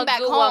you coming gonna back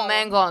do home, what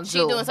men gonna she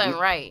do. doing something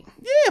right.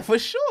 Yeah, for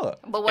sure.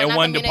 But why in not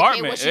one communicate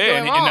department, what she yeah, doing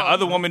and, wrong? and the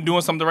other woman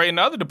doing something right in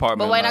the other department.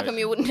 But why not like,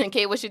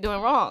 communicate what she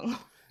doing wrong?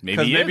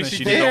 Maybe, maybe she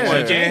she just don't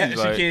want to can't. change.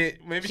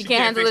 Like, Maybe She she can't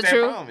can't handle fix the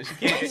that truth? problem. She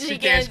can't. She She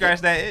can't- can't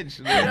scratch that itch.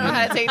 She don't know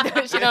how to take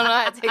the. She don't know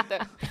how to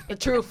take the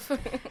truth.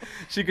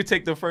 She could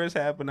take the first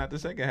half, but not the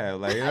second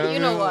half. Like You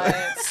know what?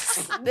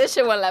 This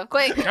shit went left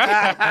quick. They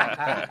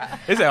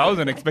said I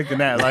wasn't expecting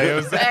that. Like, it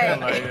was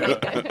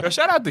like, yo,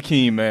 shout out to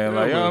Keem, man.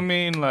 Like, you know what I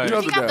mean? Like, You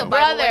know He got the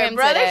Brother, Bible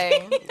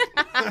with him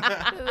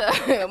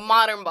today. The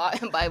modern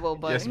Bible,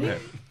 but Yes, man.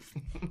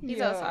 he's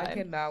I outside.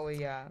 cannot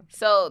with y'all.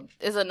 So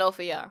it's a no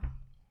for y'all.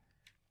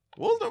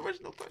 What was the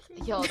original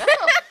question? Yo, that's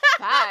a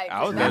fact.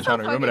 I was there That's a trying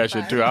to remember fucking that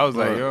shit fact. too. I was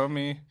like, you know what I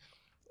mean?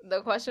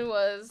 The question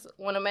was,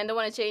 when a man don't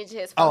want to change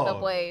his fucked up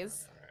Oh.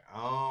 ways,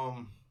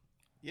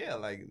 Yeah,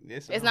 like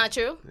it's not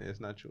true. It's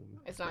not true.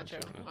 It's not true.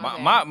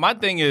 My, Okay. my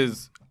thing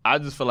is, I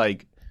just feel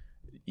like,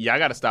 I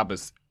gotta stop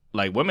us.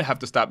 Like, women have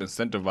to stop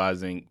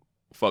incentivizing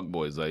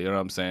fuckboys. Like, you know what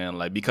I'm saying?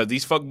 Like, because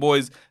these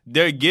fuckboys,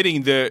 they're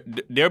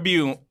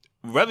being,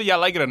 whether y'all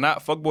like it or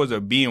not, fuckboys are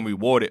being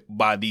rewarded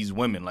by these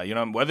women. Like, you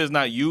know, whether it's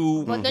not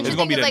you, But don't it's you gonna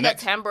think be it's the like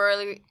next. a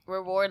temporary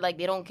reward? Like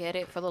they don't get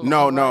it for the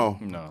No, long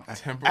run? no. No.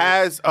 Temporary.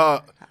 As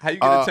How you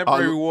get a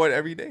temporary uh, reward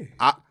every day?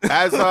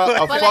 as a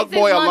But like 6 fuckboy months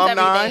every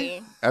alumni,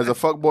 day. as a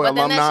fuckboy But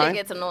then that shit alumni,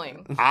 gets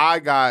annoying.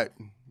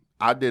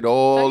 I did Talk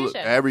all your shit.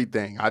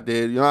 everything. I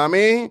did, you know what I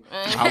mean?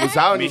 I was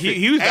out. I mean, in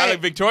he was and,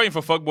 valedictorian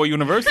for Fuckboy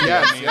University.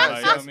 Yes, I mean, yes, like,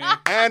 you know yes. what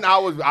I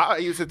mean? and I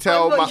used to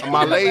tell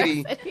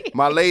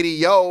my lady,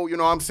 yo, you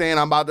know what I'm saying,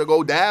 I'm about to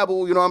go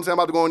dabble, you know what I'm saying, I'm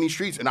about to go in these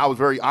streets. And I was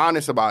very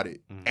honest about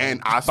it.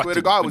 And I swear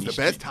to God, it was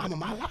the best time of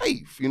my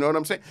life. You know what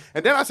I'm saying?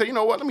 And then I said, you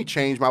know what, let me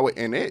change my way.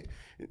 And it,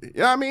 you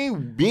know what I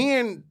mean?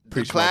 Being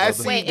the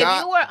classy Wait, guy.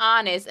 if you were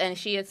honest and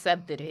she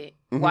accepted it,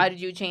 why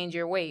did you change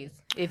your ways?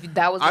 If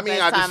that was the I mean,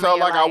 best I time just of felt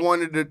your like I life?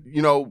 wanted to,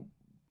 you know,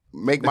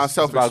 make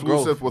myself about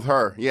exclusive growth. with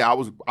her. Yeah,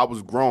 I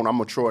was grown. I'm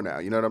mature now.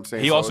 You know what I'm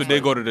saying? He So also it's did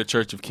like- go to the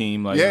Church of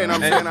Keem. Like, Yeah, you know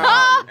and what I'm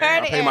I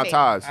saying mean? I pay my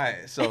tithes. All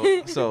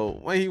right, so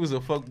when he was a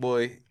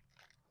fuckboy,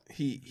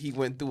 he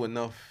went through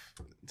enough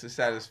to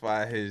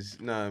satisfy his,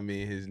 you know what I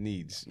mean, his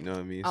needs. You know what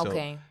I mean?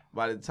 Okay. So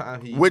by the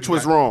time Which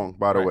was wrong,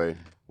 by the Right. way.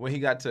 when he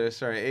got to a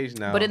certain age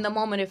now. But in the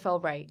moment, it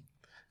felt right.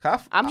 I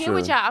I'm here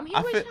with y'all. I'm here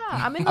I with feel- y'all.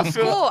 I'm in I the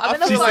feel- school. I'm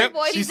in the she fuck said-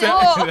 boy she school.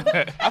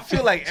 said, I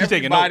feel like She's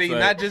taking everybody, notes,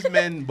 like- not just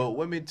men, but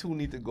women too,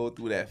 need to go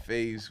through that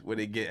phase where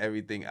they get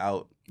everything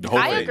out. The whole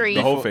I phase. agree.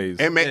 The whole phase.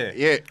 It may,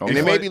 Yeah. and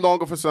it may be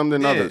longer for some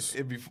than others.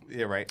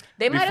 Yeah, right.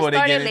 They might have Before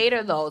started get in-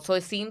 later though, so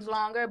it seems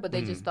longer, but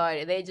they just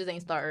started. They just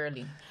ain't start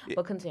early.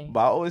 But continue. But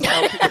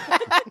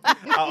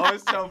I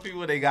always tell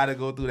people they gotta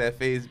go through that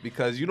phase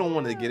because you don't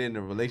want to get in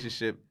a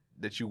relationship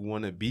that you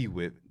want to be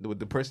with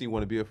the person you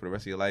want to be with for the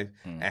rest of your life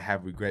and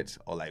have regrets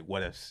or like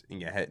what ifs in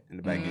your head, in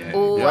the back of your head.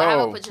 Ooh, I Yo.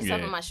 haven't put yourself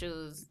Yeah. in my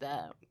shoes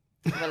that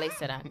relates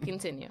to that.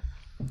 Continue.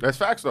 That's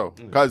facts though,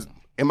 because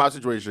in my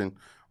situation,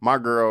 my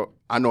girl,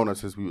 I known her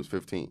since we was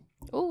 15.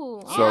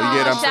 Ooh. So you get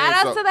what I'm saying? Shout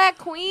out So- to that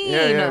queen.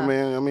 Yeah,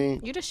 man. I mean,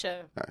 You the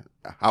shit.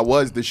 I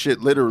was the shit,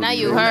 literally. Now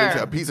you man.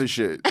 her. A piece of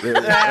shit.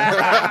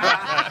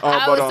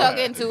 I was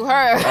talking to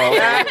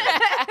her.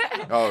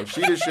 Oh,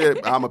 she the shit.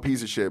 I'm a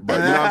piece of shit. But you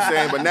know what I'm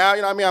saying? But now,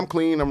 you know what I mean? I'm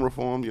clean. I'm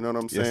reformed. You know what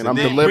I'm saying? I'm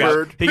indeed.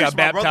 delivered. He got Preach,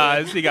 my brother.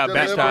 baptized. He got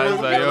Delivered.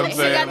 baptized. Like, you know what I'm He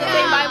saying? got the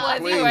same Bible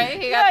as you, right?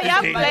 He got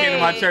Yeah, the He y'all came to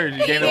my play. church.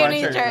 He came to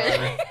my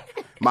church.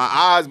 My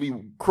eyes be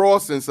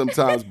crossing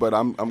sometimes, but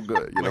I'm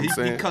good. You know what I'm He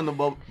saying? come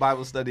to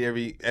Bible study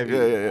every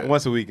Yeah.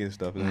 once a week and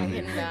stuff.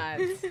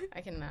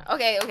 I cannot.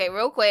 Okay,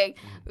 real quick.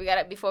 We got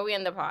it before we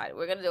end the pod.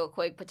 We're gonna do a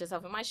quick put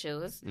yourself in my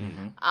shoes.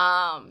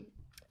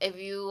 If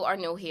you are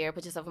new here,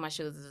 put yourself in my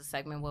shoes is a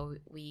segment where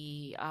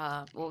we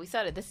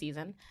started this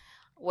season,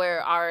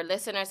 where our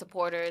listeners,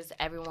 supporters,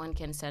 everyone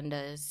can send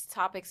us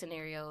topic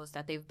scenarios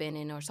that they've been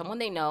in or someone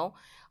they know,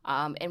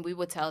 and we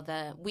tell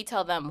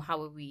them how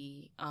would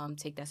we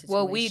take that situation.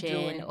 What we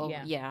doing, or,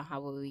 yeah.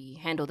 how would we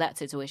handle that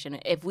situation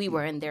if we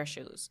were in their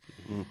shoes.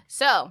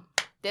 So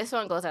this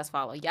one goes as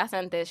follows. Y'all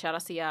sent this. Shout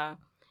out to y'all.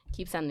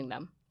 Keep sending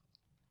them.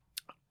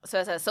 So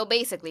it says, so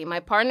basically, my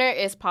partner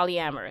is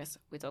polyamorous.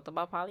 We talked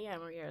about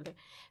polyamory earlier,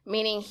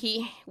 meaning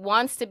he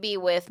wants to be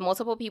with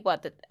multiple people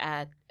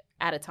at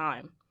a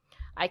time.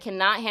 I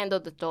cannot handle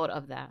the thought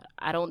of that.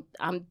 I don't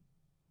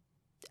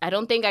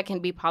think I can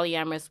be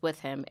polyamorous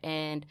with him,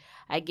 and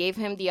I gave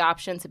him the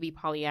option to be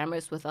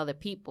polyamorous with other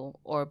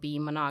people or be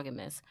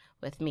monogamous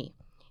with me.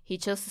 He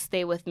chose to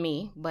stay with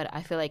me, but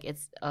I feel like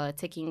it's a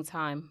ticking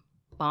time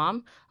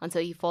bomb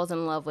until he falls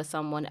in love with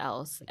someone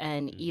else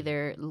and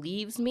either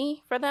leaves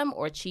me for them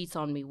or cheats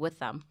on me with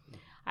them.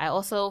 I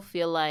also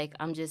feel like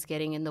I'm just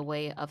getting in the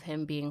way of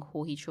him being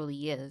who he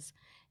truly is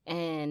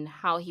and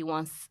how he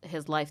wants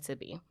his life to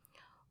be.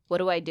 What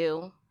do I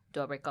do?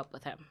 Do I break up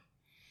with him?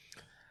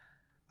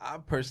 I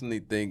personally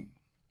think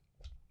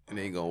it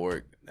ain't gonna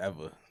work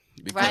ever.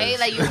 right?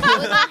 Like you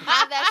always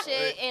have that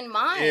shit in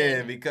mind.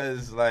 Yeah,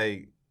 because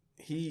like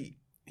he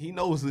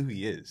knows who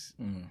he is.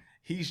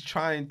 He's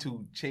trying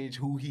to change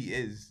who he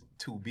is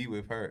to be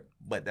with her,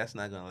 but that's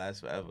not gonna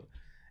last forever.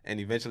 And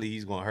eventually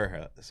he's gonna hurt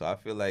her. So I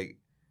feel like.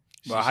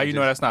 But how you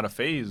know that's not a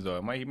phase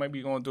though? He might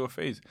be going through a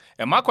phase.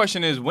 And my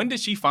question is, when did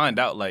she find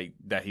out like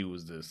that he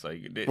was this?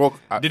 Like, did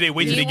they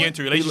wait till they get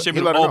into a relationship?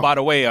 he let her Oh, know. by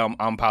the way, I'm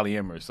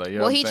polyamorous. Like, you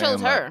know Well, what he I'm saying?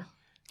 chose her.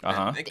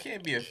 It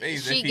can't be a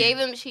phase. She gave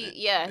him.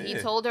 He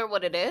told her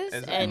what it is,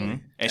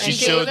 Exactly. And she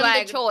she gave chose, him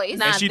the choice.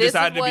 Nah, and she this is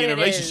decided to what be in a it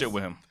relationship is.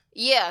 with him.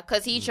 Yeah,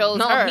 because he chose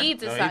No, her. he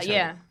decided.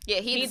 Yeah.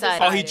 Yeah, he he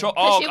decided. Oh, he chose. Because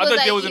Oh, she I was thought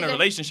like, they was in a either-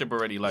 relationship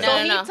already. Like, No, So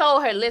he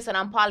told her, "Listen,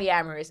 I'm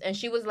polyamorous," and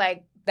she was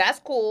like, "That's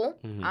cool.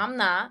 I'm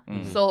not.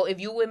 So if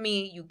you with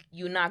me,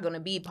 you're not gonna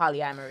be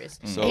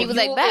polyamorous." So He was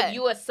like, "Bet." If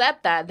you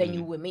accept that, then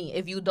you with me.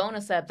 If you don't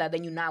accept that,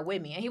 then you're not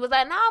with me. And he was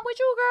like, "Nah, I'm with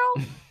you,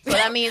 girl." So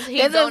that means he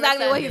That's don't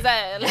exactly what he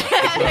accept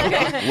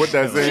said. With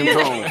that same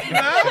tone.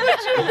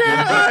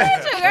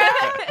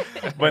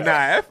 But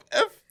nah,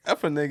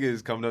 if a nigga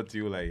is coming up to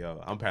you like,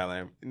 yo, I'm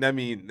polyamorous, I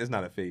mean, it's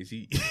not a phase.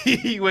 He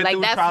went Like,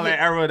 through that's trial and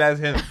error. That's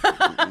him.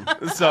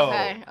 So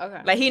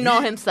Okay. Like he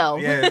know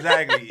himself. yeah,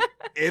 exactly.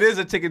 It is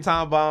a ticking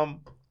time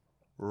bomb.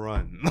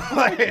 Run.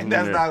 Like, that's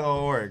Yeah. not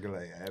gonna work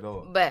like at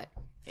all. But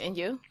and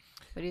you?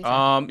 What do you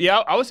think? Yeah,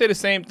 I would say the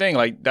same thing.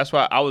 Like that's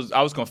why I was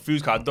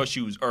confused because I thought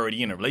she was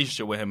already in a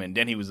relationship with him, and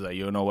then he was like,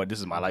 you know what, this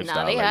is my lifestyle.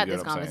 Nah, they like, had you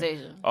know this what I'm saying?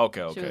 conversation.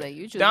 Okay. She was like,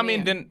 you choose I me.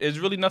 mean, then it's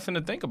really nothing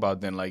to think about.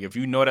 Then, like, if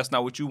you know that's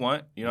not what you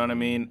want, you know what I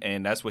mean,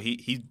 and that's what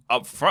he's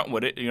up front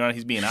with it. You know,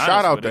 he's being honest.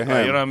 Shout out with to it. him.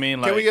 Like, you know what I mean?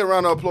 Like, Can we get a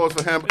round of applause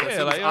for him? Because Yeah,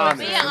 he was like, you know what I'm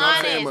honest. saying? You know what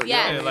I'm saying? Being But, honest,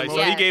 yeah, yes. like so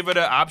Yes. he gave her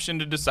the option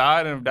to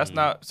decide, and if that's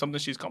not something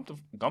she's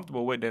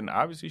comfortable with, then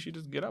obviously she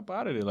just get up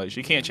out of it. Like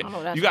she can't change. I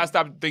know that's You gotta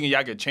stop thinking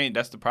y'all can change.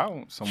 That's the problem.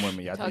 with some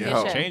women, y'all think Talking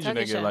y'all can shit. change a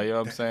Talking nigga. shit. Like you know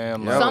what I'm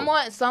saying? Yeah.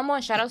 Like,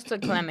 Someone shout outs to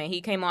Clement.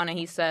 He came on and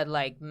he said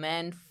like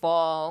men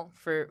fall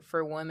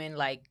for women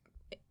like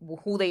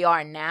who they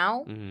are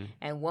now,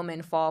 and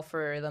women fall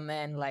for the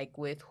men like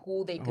with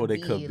who they could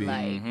be.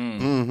 Like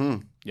Mm-hmm.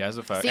 yeah, that's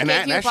a fact. See, And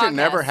that CKQ shit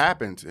never podcast.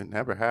 happens. It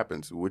never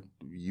happens. What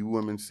you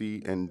women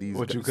see and these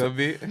What you guys- could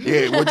be?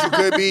 Yeah, what you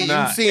could be.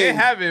 Nah, You see it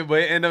happened, but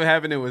it ended up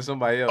happening with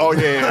somebody else. Oh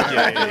yeah.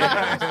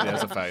 yeah,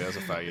 that's a fact. That's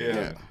a fact. Yeah.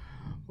 Yeah.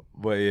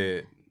 But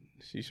yeah,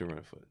 she should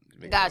run for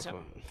it. Gotcha.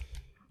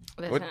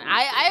 Listen, What-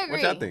 I what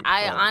agree. y'all think?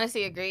 I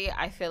honestly agree.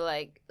 I feel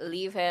like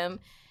leave him.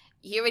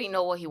 He already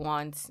know what he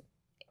wants.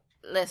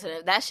 Listen,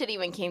 if that shit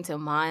even came to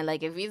mind,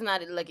 like if he's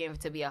not looking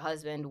to be a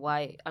husband,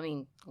 wife,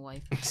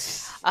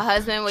 a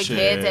husband with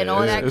kids and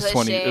all that it's good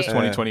 20, shit. It's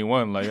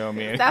 2021. Like you know what I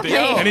mean, Stop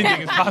anything, playing.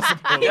 anything is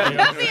possible. He's like,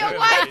 gonna be a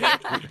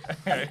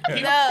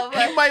wife. No, He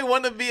but, might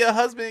want to be a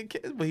husband and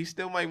kids, but he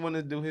still might want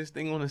to do his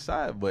thing on the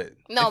side. But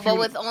no, if but you-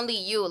 with only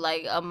you,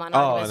 like a Oh,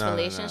 monogamous no,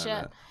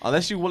 relationship.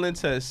 unless you're willing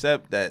to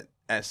accept that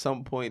at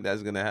some point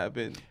that's gonna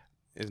happen,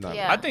 it's not.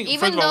 Yeah. I think Even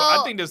first of all, I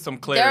though think there's some There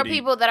are clarity.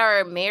 people that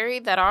are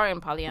married that are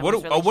in polyamorous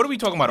relationships. What are we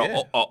talking about?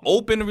 Yeah. A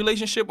open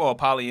relationship or a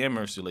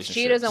polyamorous relationship?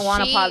 she doesn't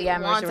want a She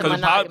polyamorous wants a Because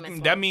relationship. monogamous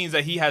that one. means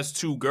that he has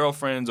two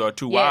girlfriends or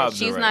two Yeah, wives.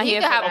 she's already. not He here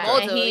could for have that.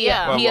 multiple, And he,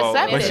 yeah. he Well,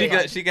 accepted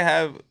But it. she can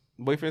have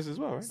boyfriends as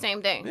well, right?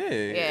 Same thing. Yeah,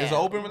 it's an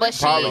open But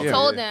she relationship. Yeah.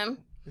 told him,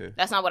 Yeah.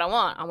 that's not what I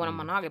want. I want a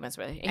monogamous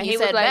relationship. And he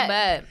was said, like,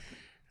 "Bet."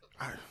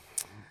 "Bet."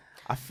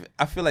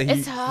 I feel like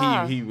It's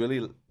tough. he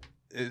really.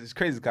 It's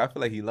crazy because I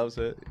feel like he loves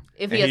her.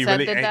 If And he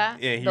accepted really,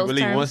 that, yeah, he those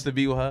really terms. wants to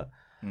be with her.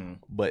 Hmm.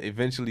 But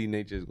eventually,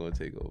 nature is gonna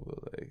take over.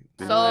 Like,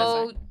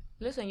 So,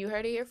 listen, you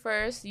heard it here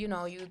first. You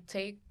know, you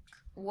take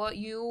what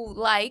you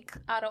like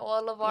out of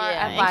all of our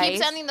Yeah, and advice.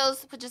 keep sending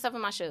those. Put yourself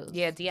in my shoes.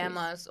 Yeah, DM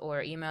us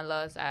or email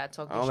us at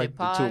I don't like to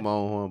talkingshitpod. toot my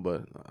own horn,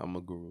 but I'm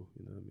a guru.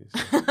 You know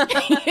what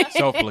I mean? So,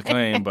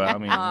 Self-proclaimed, but I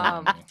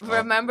mean,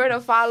 Remember to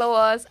follow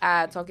us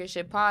at Talking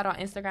Shit Pod on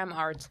Instagram,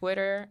 our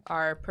Twitter,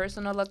 our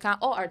personal account.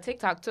 Oh, our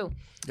TikTok too.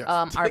 Yes.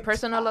 Our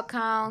personal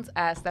accounts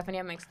at Stephanie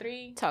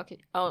MX3. Talking.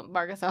 Oh,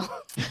 Marcus. I'm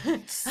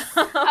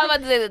about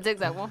to say the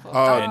TikTok one.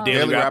 and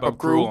Daily Wrap Up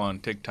Crew on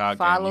TikTok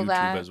Follow and YouTube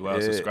that. as well.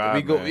 yeah, Subscribe.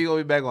 we man. gonna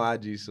be back on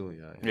IG soon,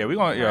 y'all. Yeah, we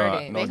gonna. Heard Yeah,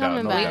 it. no They doubt.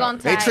 coming No back. We doubt. gonna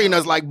They tag. treating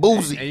us like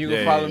boozy. And you Yeah,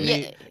 can follow yeah.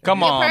 me. Yeah. Come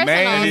Your on, personals.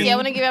 man. Yeah,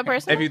 want to give your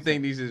personal? If you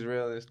think these is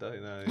real and stuff, you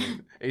know, what I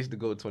mean? I used to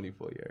go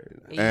 24 years.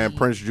 And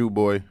Prince Jew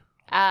Boy.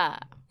 Ah.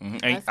 Mhm.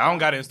 That's I don't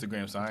got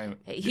Instagram, so I ain't.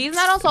 He's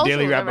not on social.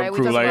 Daily Wrap right? Up We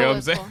Crew, just like you know roll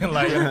what I'm with saying.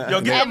 Like,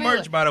 yo, get the Everywhere.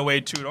 merch by the way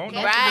too. Don't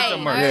forget Right. the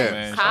merch, Yeah.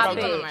 man.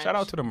 Copy. Shout out, Merch. shout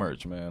out to the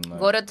merch, man. Like,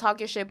 Go to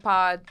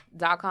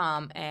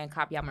talkyourshitpod.com and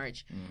copy our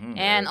merch. mhm.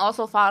 And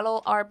also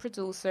follow our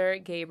producer,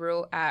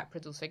 Gabriel, at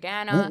Producer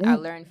Ghana,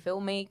 at Learn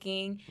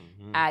Filmmaking,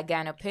 at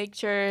Ghana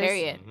Pictures,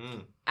 Period.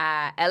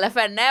 at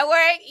Elephant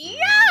Network. Yeah,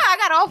 I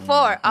got all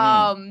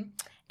four.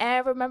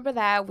 And remember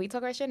that we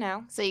talk our shit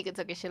now. So you can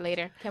talk your shit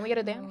later. Can we get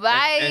a damn?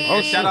 Bye.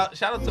 And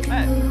shout out to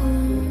Matt.